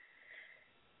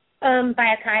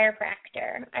 By a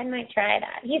chiropractor, I might try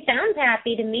that. He sounds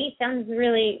happy to me. Sounds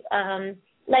really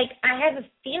like I have a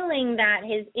feeling that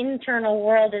his internal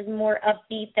world is more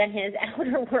upbeat than his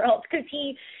outer world because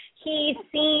he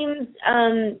seems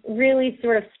really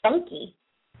sort of spunky.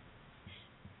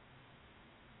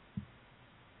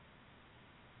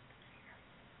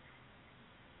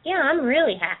 Yeah, I'm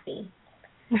really happy.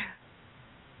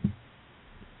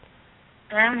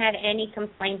 I don't have any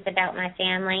complaints about my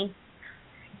family.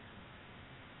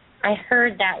 I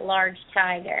heard that large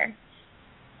tiger.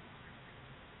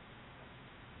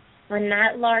 When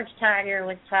that large tiger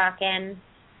was talking,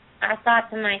 I thought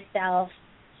to myself,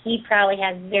 he probably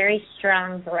has very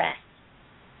strong breath.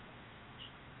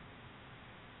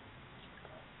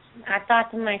 I thought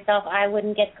to myself, I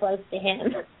wouldn't get close to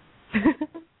him.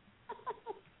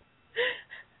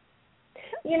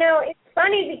 You know, it's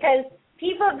funny because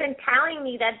people have been telling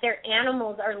me that their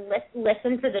animals are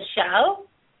listen to the show.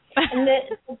 And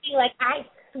they'll be like, I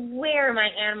swear my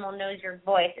animal knows your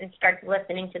voice and starts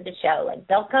listening to the show. Like,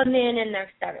 they'll come in and they'll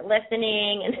start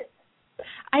listening. And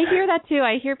I hear that, too.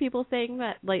 I hear people saying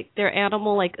that, like, their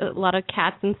animal, like, a lot of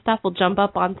cats and stuff will jump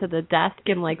up onto the desk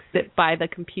and, like, sit by the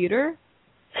computer.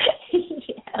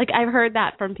 Yeah. Like, I've heard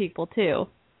that from people, too.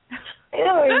 I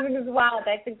know, it's wild.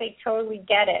 I think they totally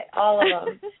get it, all of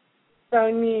them. So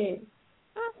neat.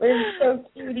 It was so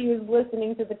cute he was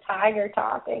listening to the tiger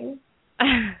talking.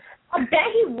 I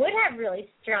bet he would have really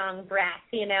strong breath,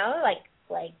 you know,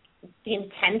 like the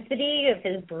intensity of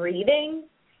his breathing.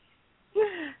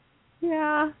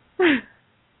 Yeah.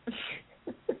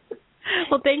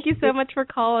 Well, thank you so much for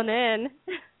calling in.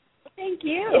 Thank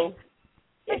you.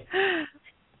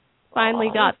 Finally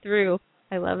got through.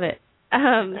 I love it.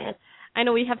 I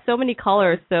know we have so many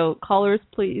callers, so callers,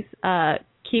 please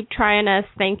keep trying us.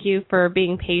 Thank you for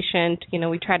being patient. You know,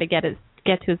 we try to get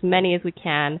to as many as we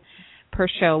can per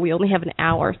show. We only have an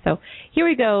hour. So here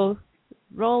we go,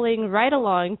 rolling right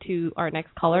along to our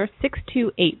next caller,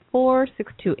 6284.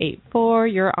 6284,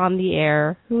 you're on the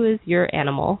air. Who is your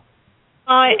animal?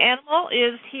 My animal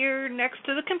is here next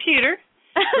to the computer.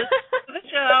 The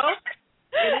show.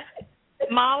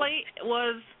 Molly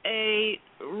was a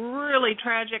really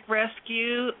tragic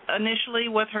rescue initially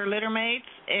with her litter mates,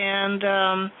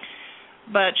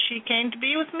 but she came to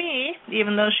be with me,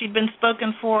 even though she'd been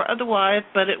spoken for otherwise,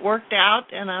 but it worked out,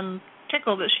 and I'm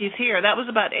tickled that she's here. That was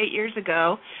about 8 years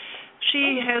ago.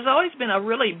 She has always been a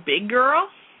really big girl.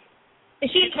 Is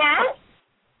she a cat?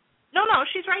 No,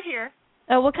 she's right here.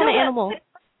 What kind of animal?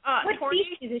 What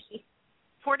species is she?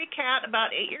 40 cat, about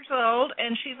 8 years old,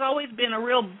 and she's always been a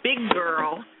real big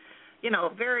girl, you know,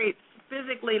 very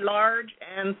physically large,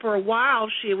 and for a while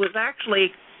she was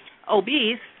actually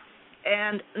obese,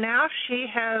 and now she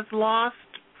has lost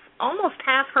almost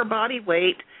half her body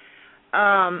weight,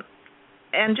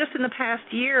 and just in the past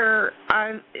year,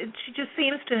 she just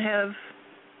seems to have,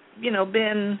 you know,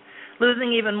 been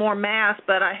losing even more mass,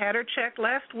 but I had her checked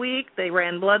last week. They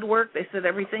ran blood work. They said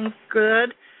everything's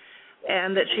good,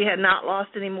 and that she had not lost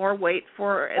any more weight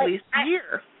for at least a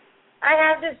year. I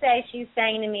have to say, she's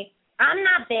saying to me, I'm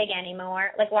not big anymore,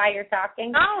 like while you're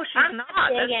talking. No, she's not.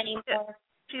 I'm not big anymore.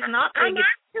 She's not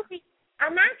big.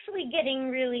 I'm actually getting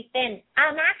really thin.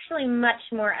 I'm actually much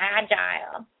more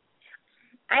agile.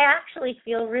 I actually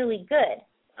feel really good.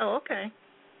 Oh, okay.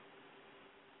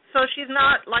 So she's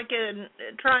not like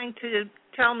trying to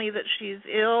tell me that she's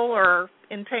ill or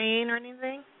in pain or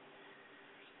anything?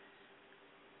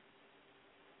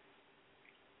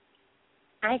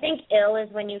 I think ill is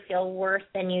when you feel worse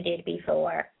than you did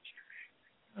before.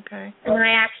 Okay. And I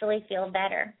actually feel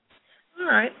better. All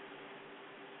right.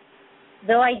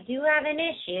 Though I do have an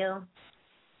issue.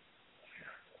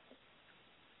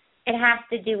 It has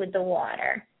to do with the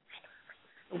water.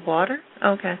 The water?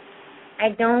 Okay. I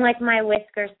don't like my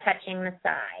whiskers touching the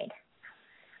side.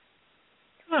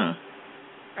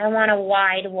 I want a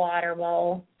wide water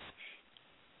bowl.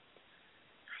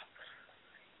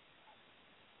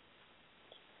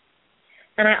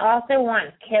 And I also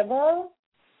want kibble.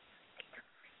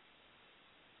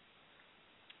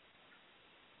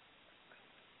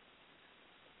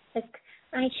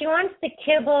 She wants the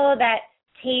kibble that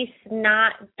tastes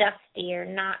not dusty or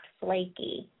not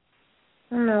flaky.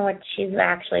 I don't know what she's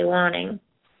actually wanting.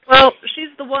 Well,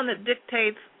 she's the one that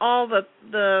dictates all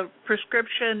the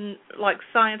prescription, like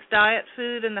science diet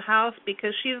food in the house,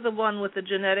 because she's the one with the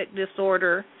genetic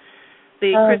disorder,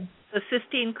 the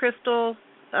cystine crystal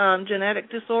genetic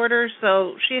disorder.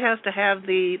 So she has to have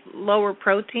the lower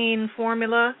protein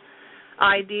formula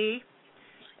ID,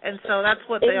 and so that's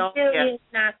what they all get. It really is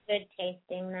not good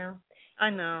tasting, though. I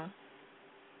know,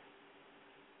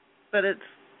 but it's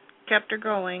kept her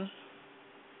going.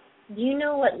 Do you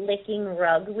know what licking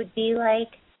rug would be like?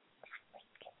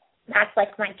 That's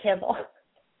like my kibble.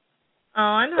 Oh,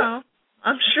 I know.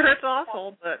 I'm sure it's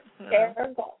awful, but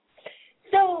terrible.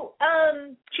 So,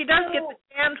 she does get the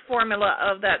canned formula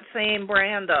of that same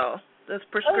brand, though. This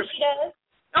prescription. Oh, she does.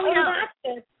 Oh, yeah. That's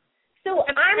good. So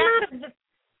I'm not.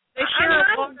 They share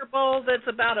a water bowl that's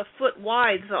about a foot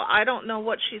wide, so I don't know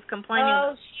what she's complaining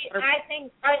about. I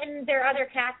think. And there are other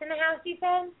cats in the house, you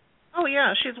said? Oh,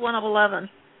 yeah. She's one of 11.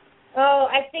 Oh,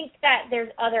 I think that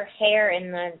there's other hair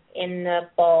in the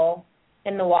bowl,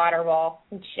 in the water bowl,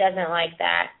 and she doesn't like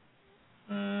that.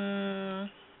 No.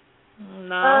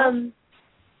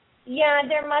 Yeah,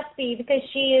 there must be, because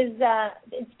she is.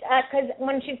 Because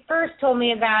when she first told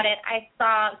me about it, I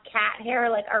saw cat hair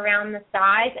like around the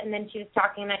sides, and then she was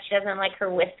talking that she doesn't like her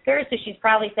whiskers, so she's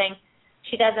probably saying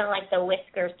she doesn't like the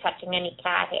whiskers touching any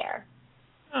cat hair.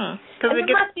 Because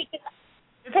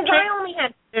I only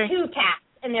had 2 cats.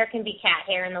 And there can be cat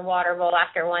hair in the water bowl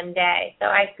after one day, so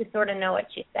I could sort of know what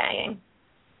she's saying.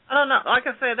 I don't know. Like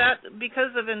I say, that because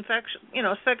of infection,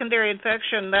 secondary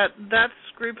infection, that's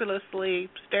scrupulously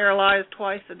sterilized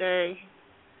twice a day.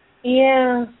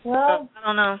 Yeah, well, so, I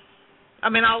don't know. I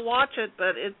mean, I'll watch it,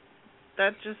 but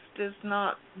that just is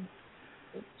not.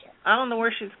 I don't know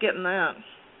where she's getting that.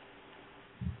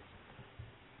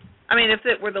 I mean, if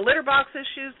it were the litter box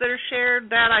issues that are shared,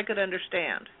 that I could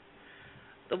understand.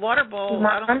 The water bowl,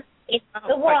 it's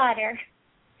the water.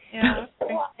 Yeah. It's the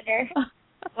water.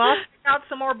 Well, I'll pick out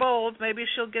some more bowls. Maybe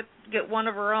she'll get one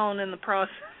of her own in the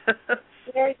process.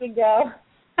 There you go.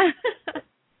 But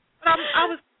I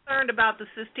was concerned about the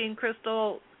cystine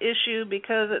crystal issue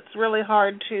because it's really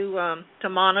hard to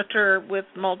monitor with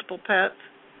multiple pets.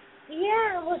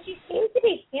 Yeah, well, she seems to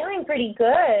be feeling pretty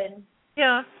good.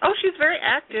 Yeah. Oh, she's very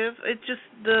active. It's just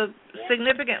the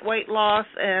significant weight loss,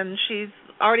 and she's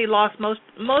already lost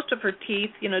most of her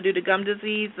teeth, due to gum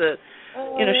disease.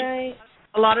 Right.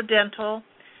 A lot of dental,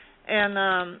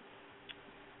 and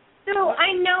so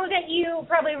I know that you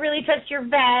probably really trust your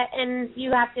vet, and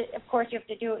you have to, of course, you have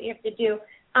to do what you have to do.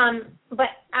 But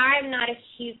I'm not a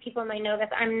huge, people might know this,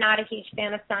 I'm not a huge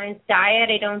fan of Science Diet.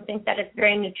 I don't think that it's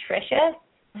very nutritious.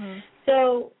 Mm-hmm.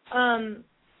 So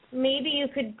maybe you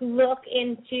could look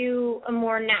into a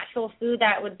more natural food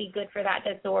that would be good for that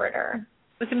disorder.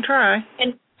 We can try.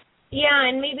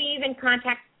 And maybe even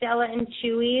contact Stella and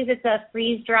Chewy's. It's a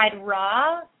freeze-dried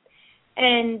raw,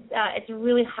 and it's a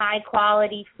really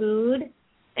high-quality food,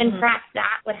 and perhaps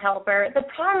that would help her. The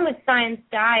problem with Science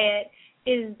Diet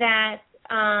is that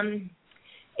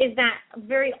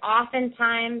very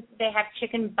oftentimes they have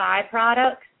chicken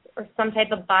byproducts or some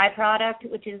type of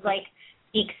byproduct, which is like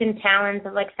beaks and talons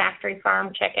of like factory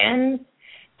farm chickens,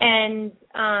 and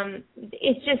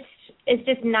it's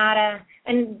just not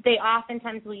and they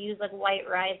oftentimes will use like white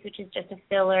rice, which is just a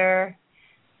filler,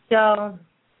 so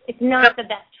it's not the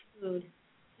best food.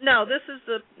 No, this is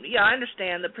I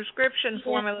understand. The prescription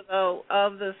formula, though,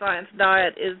 of the Science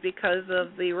Diet is because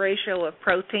of the ratio of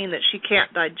protein that she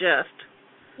can't digest.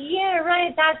 Yeah,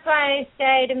 right. That's why I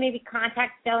say to maybe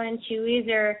contact Stella and Chewy's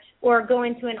or go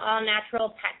into an all-natural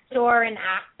pet store and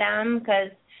ask them,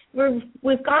 because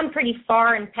we've gone pretty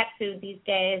far in pet food these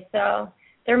days, so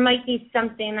there might be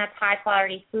something that's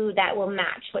high-quality food that will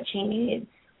match what she needs.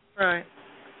 Right.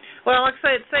 Well, like I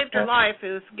say, it saved her life,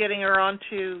 is getting her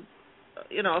onto,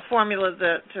 a formula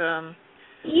that...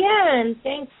 and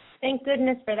thank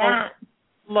goodness for that.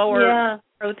 Lower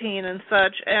protein and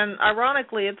such. And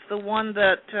ironically, it's the one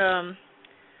that...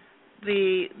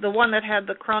 The one that had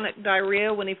the chronic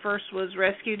diarrhea when he first was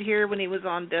rescued here, when he was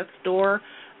on death's door.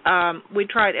 We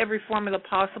tried every formula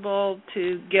possible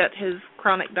to get his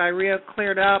chronic diarrhea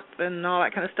cleared up and all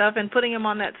that kind of stuff, and putting him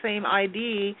on that same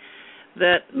ID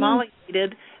that Molly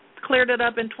needed cleared it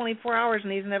up in 24 hours,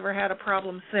 and he's never had a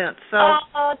problem since. So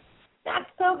that's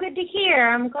so good to hear.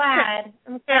 I'm glad.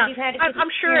 You've had a good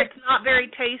I'm sure it's not very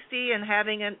tasty, and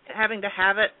having to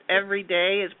have it every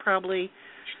day is probably,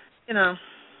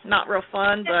 not real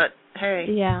fun, but hey.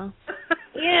 Yeah.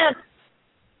 Yeah.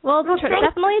 Well,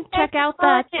 definitely check out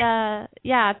that,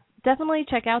 definitely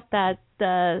check out that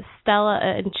the Stella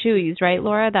and Chewy's, right,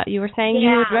 Laura? That you were saying you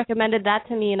had recommended that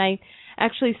to me, and I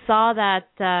actually saw that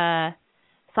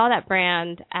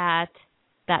brand at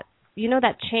that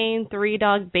that chain 3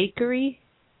 Dog Bakery.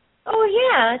 Oh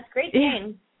yeah, it's a great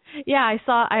chain. Yeah,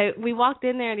 we walked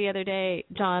in there the other day,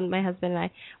 John, my husband and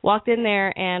I walked in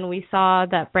there and we saw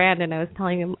that brand and I was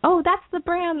telling him, oh, that's the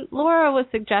brand Laura was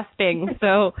suggesting.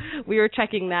 So we were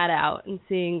checking that out and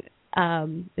seeing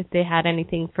if they had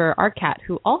anything for our cat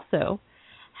who also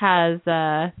has,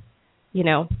 a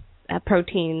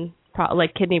protein,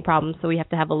 like kidney problems, so we have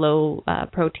to have a low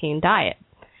protein diet.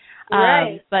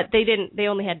 Right. But they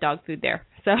only had dog food there.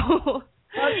 So. Oh,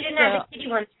 you didn't have the kitty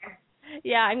one there.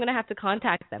 Yeah, I'm going to have to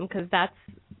contact them because that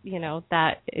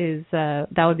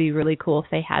would be really cool if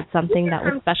they had something that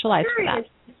was specialized for that.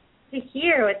 To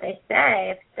hear what they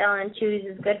say, if Stella and Chewy's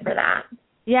is good for that.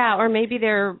 Yeah, or maybe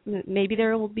they'll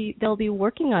be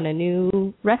working on a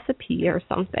new recipe or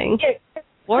something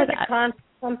for that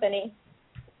company.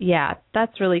 Yeah,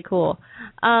 that's really cool.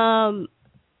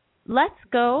 Let's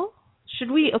go.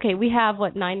 Should we? Okay, we have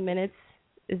 9 minutes.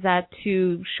 Is that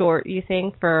too short, you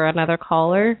think, for another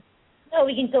caller? No,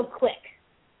 we can go quick.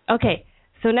 Okay,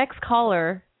 so next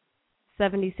caller,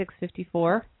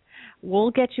 7654.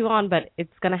 We'll get you on, but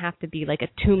it's going to have to be like a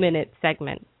 2-minute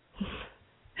segment.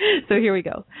 So here we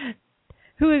go.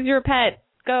 Who is your pet?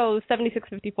 Go,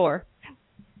 7654.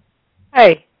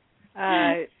 Hi.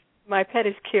 My pet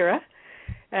is Kira.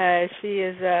 She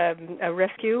is a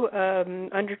rescue,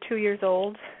 under 2 years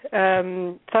old.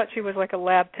 Thought she was like a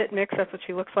lab pit mix. That's what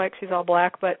she looks like. She's all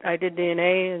black, but I did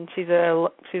DNA, and she's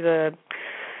a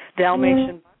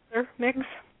Dalmatian boxer mix.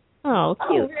 Oh,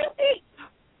 cute. Oh, really?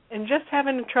 And just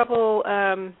having trouble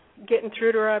getting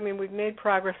through to her. I mean, we've made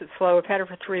progress. It's slow. We've had her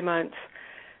for 3 months.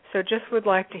 So just would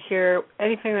like to hear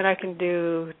anything that I can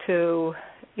do to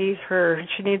ease her.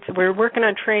 We're working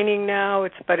on training now.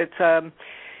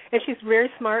 And she's very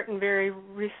smart and very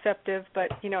receptive, but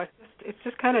it's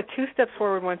just kind of 2 steps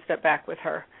forward, 1 step back with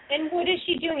her. And what is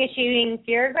she doing? Is she being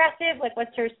fear aggressive? Like,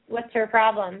 what's her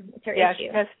problem? What's her issue?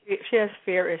 She has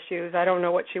fear issues. I don't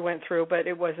know what she went through, but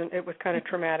it was kind of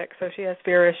traumatic. So she has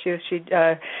fear issues. She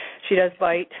does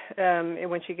bite, and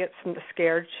when she gets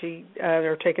scared,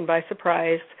 they're taken by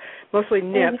surprise. Mostly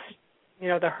nips.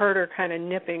 The herder kind of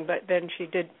nipping, but then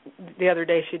the other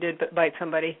day she did bite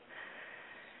somebody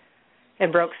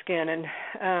and broke skin, and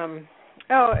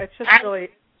it's just really.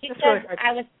 She said,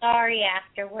 I was sorry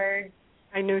afterwards.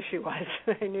 I knew she was.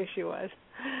 I knew she was.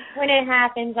 When it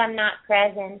happens, I'm not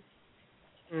present.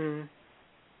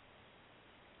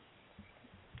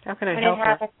 How can I help her? When it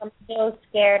happens, I'm so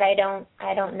scared. I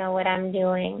don't know what I'm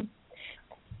doing.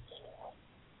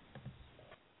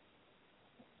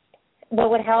 What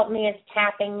would help me is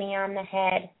tapping me on the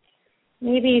head.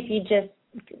 Maybe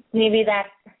that's.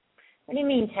 What do you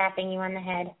mean tapping you on the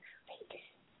head?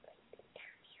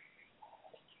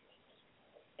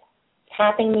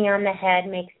 Tapping me on the head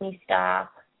makes me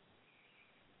stop.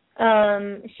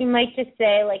 She might just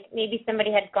say, like, maybe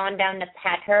somebody had gone down to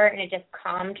pet her and it just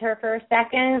calmed her for a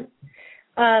second.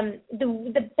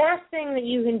 The best thing that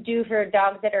you can do for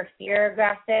dogs that are fear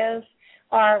aggressive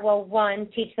are, well, 1,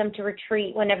 teach them to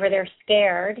retreat whenever they're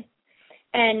scared,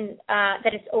 and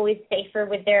that it's always safer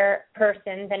with their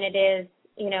person than it is,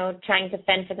 trying to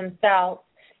fend for themselves.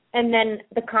 And then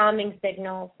the calming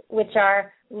signals, which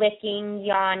are licking,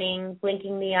 yawning,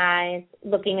 blinking the eyes,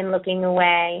 looking and looking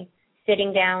away,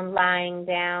 sitting down, lying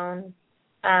down,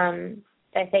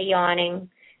 I say yawning,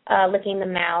 licking the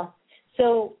mouth.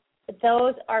 So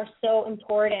those are so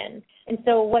important. And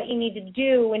so what you need to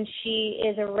do when she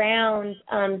is around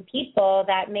people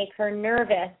that make her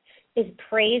nervous is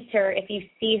praise her if you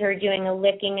see her doing a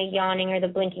licking, a yawning, or the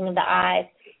blinking of the eyes.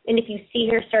 And if you see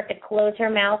her start to close her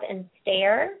mouth and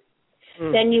stare,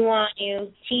 then you want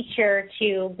to teach her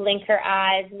to blink her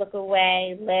eyes, look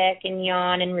away, lick and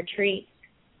yawn and retreat.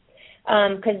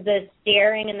 Because the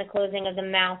staring and the closing of the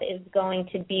mouth is going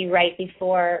to be right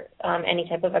before any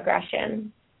type of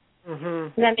aggression.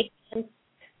 Does that make sense?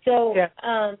 So,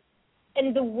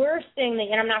 and the worst thing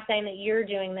and I'm not saying that you're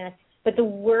doing this, but the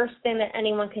worst thing that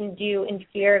anyone can do in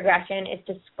fear aggression is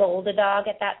to scold a dog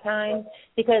at that time,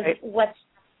 because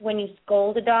when you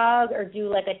scold a dog or do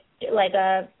like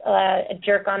a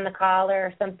jerk on the collar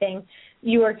or something,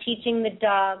 you are teaching the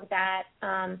dog that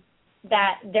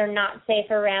they're not safe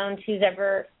around who's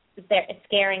ever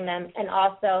scaring them, and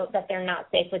also that they're not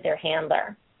safe with their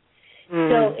handler.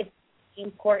 So it's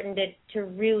important to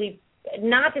really,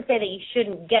 not to say that you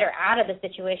shouldn't get her out of the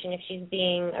situation if she's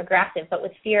being aggressive, but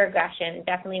with fear aggression,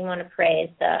 definitely want to praise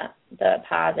the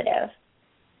positive.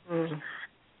 Is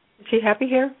she happy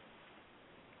here?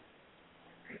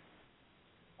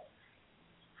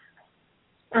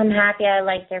 I'm happy. I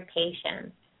like their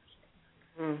patience.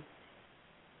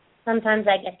 Sometimes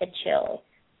I get the chills.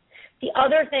 The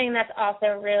other thing that's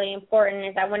also really important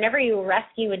is that whenever you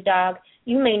rescue a dog,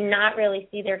 you may not really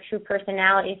see their true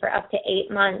personality for up to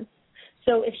 8 months.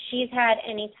 So if she's had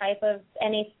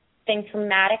anything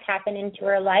traumatic happen into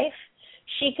her life,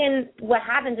 what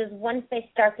happens is once they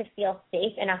start to feel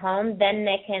safe in a home, then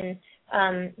they can,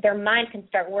 their mind can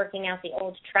start working out the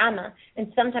old trauma.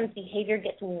 And sometimes behavior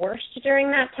gets worse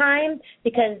during that time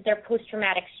because their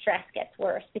post-traumatic stress gets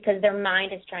worse because their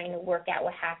mind is trying to work out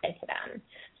what happened to them.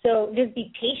 So just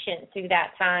be patient through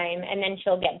that time, and then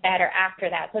she'll get better after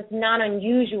that. So it's not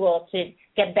unusual to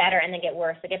get better and then get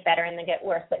worse, to get better and then get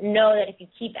worse. But know that if you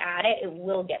keep at it, it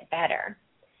will get better.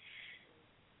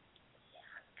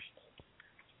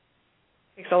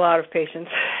 Takes a lot of patience.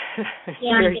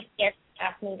 Yeah, it's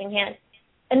fast-moving hands.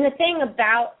 And the thing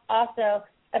about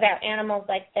animals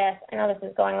like this, I know this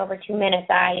is going over 2 minutes.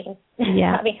 I'm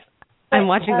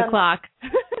watching the clock.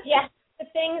 Yeah. The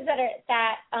things that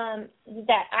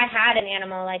I had an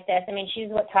animal like this. I mean, she's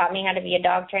what taught me how to be a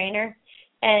dog trainer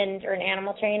or an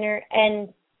animal trainer, and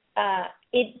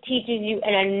it teaches you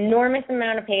an enormous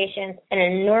amount of patience, an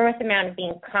enormous amount of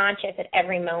being conscious at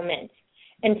every moment.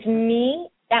 And to me,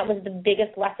 that was the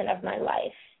biggest lesson of my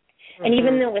life. Mm-hmm. And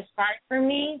even though it was hard for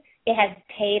me, it has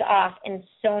paid off in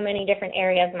so many different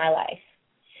areas of my life.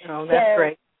 Oh, that's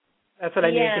great. That's what I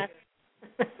need to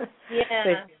hear.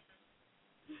 Yeah.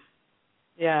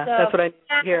 Yeah, that's what I need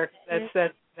to hear.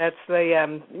 That's the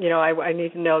I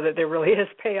need to know that there really is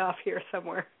payoff here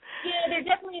somewhere. Yeah, there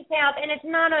definitely is payoff, and it's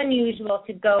not unusual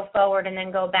to go forward and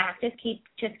then go back. Just keep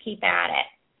at it.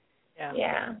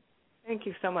 Yeah. Thank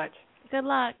you so much. Good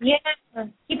luck. Yeah.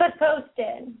 Keep us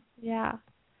posted. Yeah.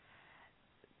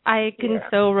 I can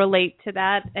so relate to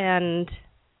that, and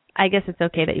I guess it's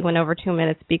okay that you went over 2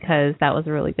 minutes because that was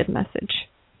a really good message.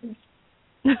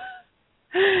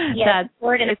 Yeah,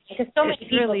 because so many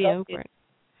people really important.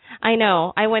 I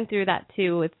know. I went through that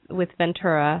too with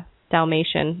Ventura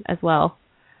Dalmatian as well.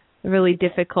 Really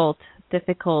difficult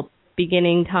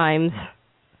beginning times.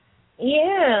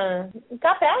 Yeah, it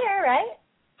got better, right?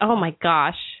 Oh my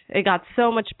gosh, it got so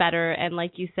much better. And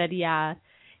like you said, I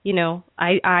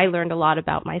learned a lot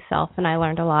about myself, and I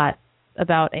learned a lot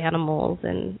about animals,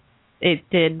 and it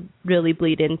did really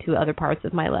bleed into other parts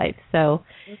of my life. So,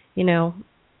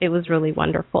 it was really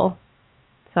wonderful.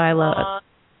 So I love it.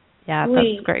 Yeah,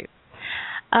 that's great.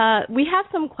 We have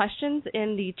some questions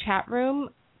in the chat room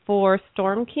for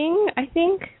Storm King, I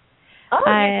think. Oh,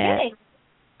 you're kidding.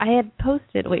 I had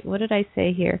posted, wait, what did I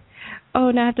say here?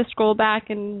 Oh, now I have to scroll back,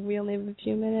 and we only have a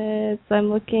few minutes. I'm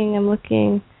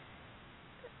looking.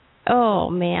 Oh,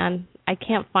 man, I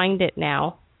can't find it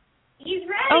now. He's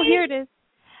ready. Oh, here it is.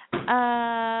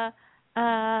 I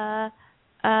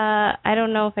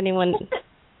don't know if anyone...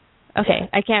 Okay,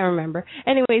 I can't remember.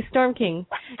 Anyway, Storm King,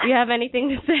 do you have anything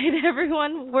to say to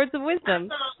everyone? Words of wisdom.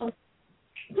 Stormy,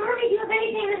 do you have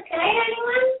anything to say to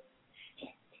anyone?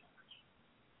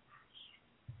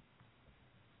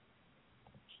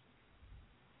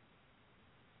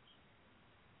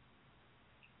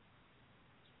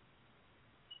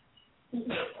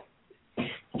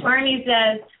 Stormy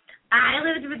says, I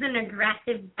lived with an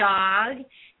aggressive dog,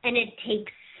 and it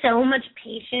takes so much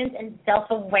patience and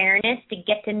self-awareness to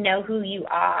get to know who you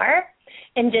are,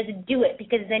 and just do it,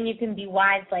 because then you can be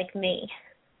wise like me.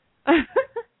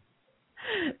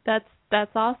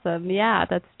 That's awesome. Yeah,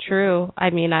 that's true.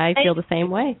 I mean, I feel the same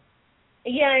way.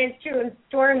 Yeah, it's true. And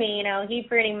Stormy, he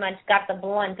pretty much got the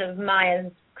blunt of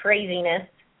Maya's craziness,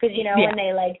 because when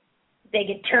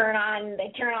they turn on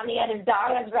the other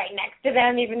dog that's right next to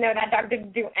them, even though that dog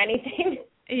didn't do anything.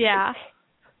 Yeah.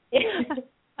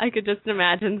 I could just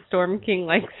imagine Storm King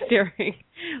staring,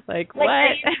 what?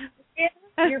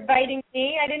 You're biting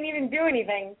me? I didn't even do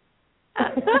anything.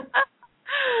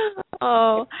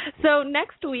 Oh, so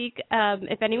next week,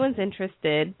 if anyone's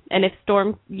interested, and if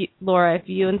Laura, if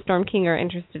you and Storm King are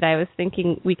interested, I was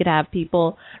thinking we could have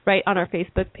people right on our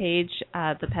Facebook page,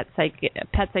 the Pet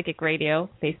Psychic Radio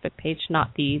Facebook page,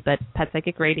 but Pet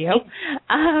Psychic Radio,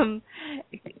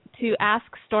 to ask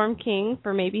Storm King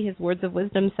for maybe his Words of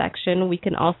Wisdom section. We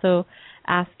can also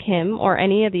ask him or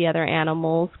any of the other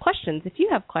animals questions. If you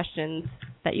have questions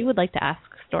that you would like to ask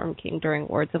Storm King during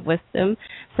Words of Wisdom,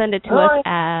 send it to us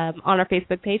on our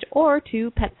Facebook page or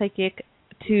to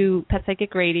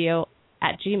PetPsychicRadio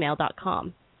at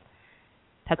gmail.com.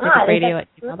 PetPsychicRadio at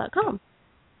gmail.com.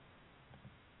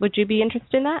 Would you be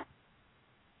interested in that?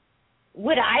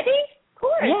 Would I be? Of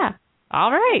course. Yeah. All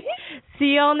right. See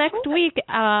you all next week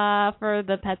for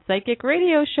the Pet Psychic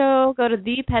Radio Show. Go to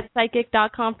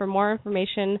thepetpsychic.com for more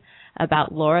information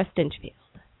about Laura Stinchfield.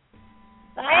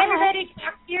 Bye, everybody.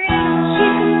 Talk to you later. She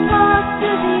can talk to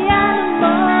the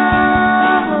animals.